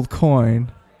 gold coin,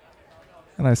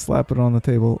 and I slap it on the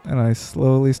table and I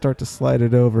slowly start to slide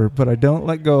it over, but I don't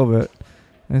let go of it.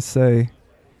 And I say,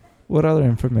 "What other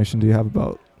information do you have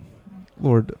about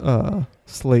Lord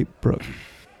Slatebrook?"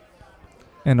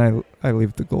 And I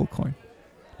leave the gold coin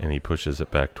And he pushes it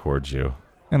back towards you.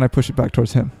 and I push it back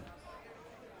towards him.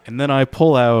 And then I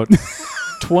pull out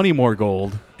 20 more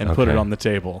gold and put it Okay. on the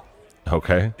table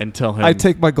Okay. and tell him I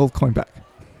take my gold coin back.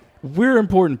 we're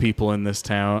important people in this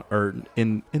town or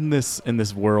in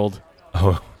this world.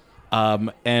 Oh,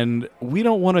 And we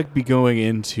don't want to be going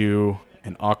into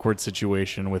an awkward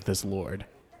situation with this lord.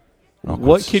 awkward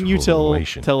What can you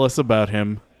situation. tell us about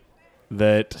him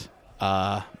that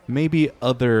maybe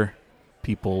other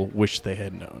people wish they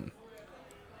had known?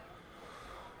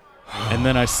 And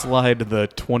then I slide the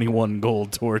 21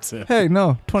 gold towards him. Hey,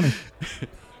 no, 20.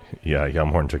 Yeah,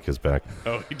 Yamhorn took his back.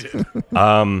 Oh, he did.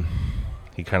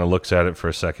 He kind of looks at it for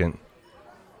a second,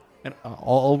 And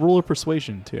I'll roll a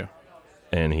persuasion too.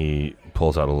 and he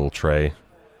pulls out a little tray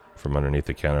from underneath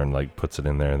the counter and like puts it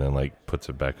in there, and then like puts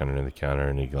it back underneath the counter,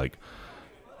 and he like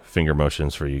finger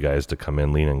motions for you guys to come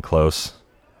in, lean in close.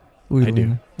 We I do.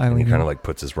 lean- I And he lean kind in. of like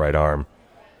puts his right arm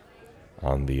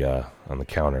on the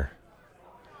counter.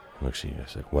 He looks at you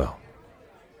guys like, well,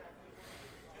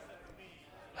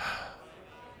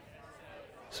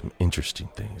 some interesting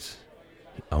things.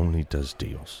 He only does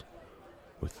deals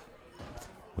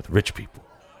with rich people,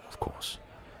 of course.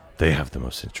 They have the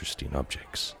most interesting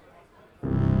objects.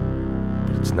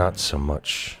 But it's not so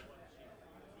much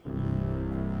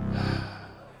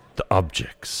the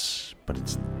objects, but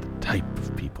it's the type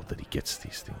of people that he gets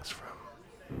these things from.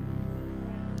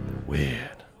 They're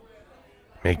weird.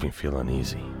 Make me feel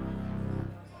uneasy.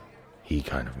 He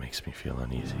kind of makes me feel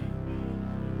uneasy.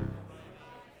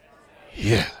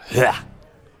 Yeah.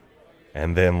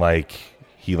 And then like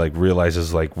he like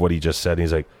realizes like what he just said, and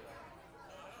he's like,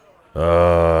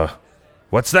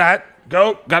 what's that?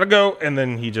 Gotta go. And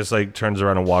then he just like turns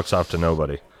around and walks off to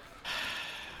nobody.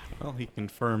 Well, he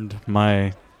confirmed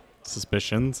my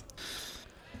suspicions.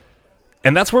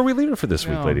 And that's where we leave it for this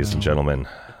week, Oh, ladies no. and gentlemen.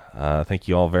 Thank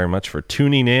you all very much for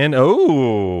tuning in.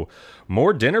 Oh,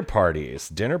 more dinner parties.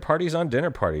 Dinner parties on dinner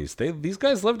parties. These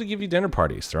guys love to give you dinner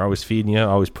parties. They're always feeding you,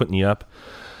 always putting you up.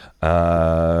 We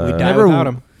die Never- without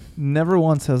him. Never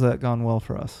once has that gone well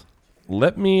for us.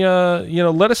 Let me,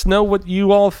 let us know what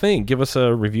you all think. Give us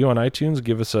a review on iTunes.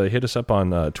 Hit us up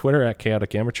on Twitter at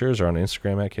Chaotic Amateurs or on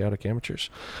Instagram at Chaotic Amateurs.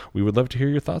 We would love to hear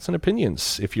your thoughts and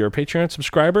opinions. If you're a Patreon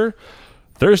subscriber,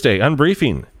 Thursday,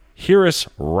 Unbriefing. Hear us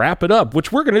wrap it up,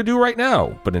 which we're going to do right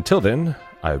now. But until then,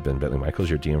 I've been Bentley Michaels,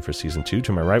 your DM for Season 2.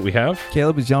 To my right, we have...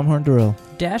 Caleb is Yamhorn Durrell.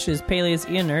 Dash is Peleus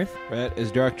Ian Earth. Rhett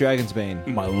is Dark Dragon's Bane.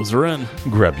 Milo's Ren.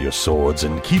 Grab your swords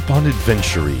and keep on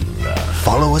adventuring.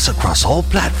 Follow us across all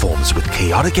platforms with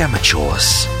Chaotic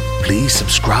Amateurs. Please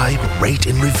subscribe, rate,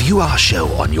 and review our show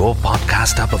on your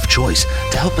podcast app of choice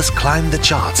to help us climb the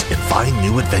charts and find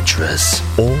new adventurers.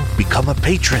 Or become a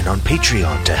patron on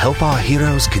Patreon to help our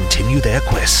heroes continue their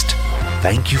quest.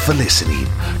 Thank you for listening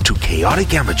to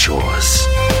Chaotic Amateurs.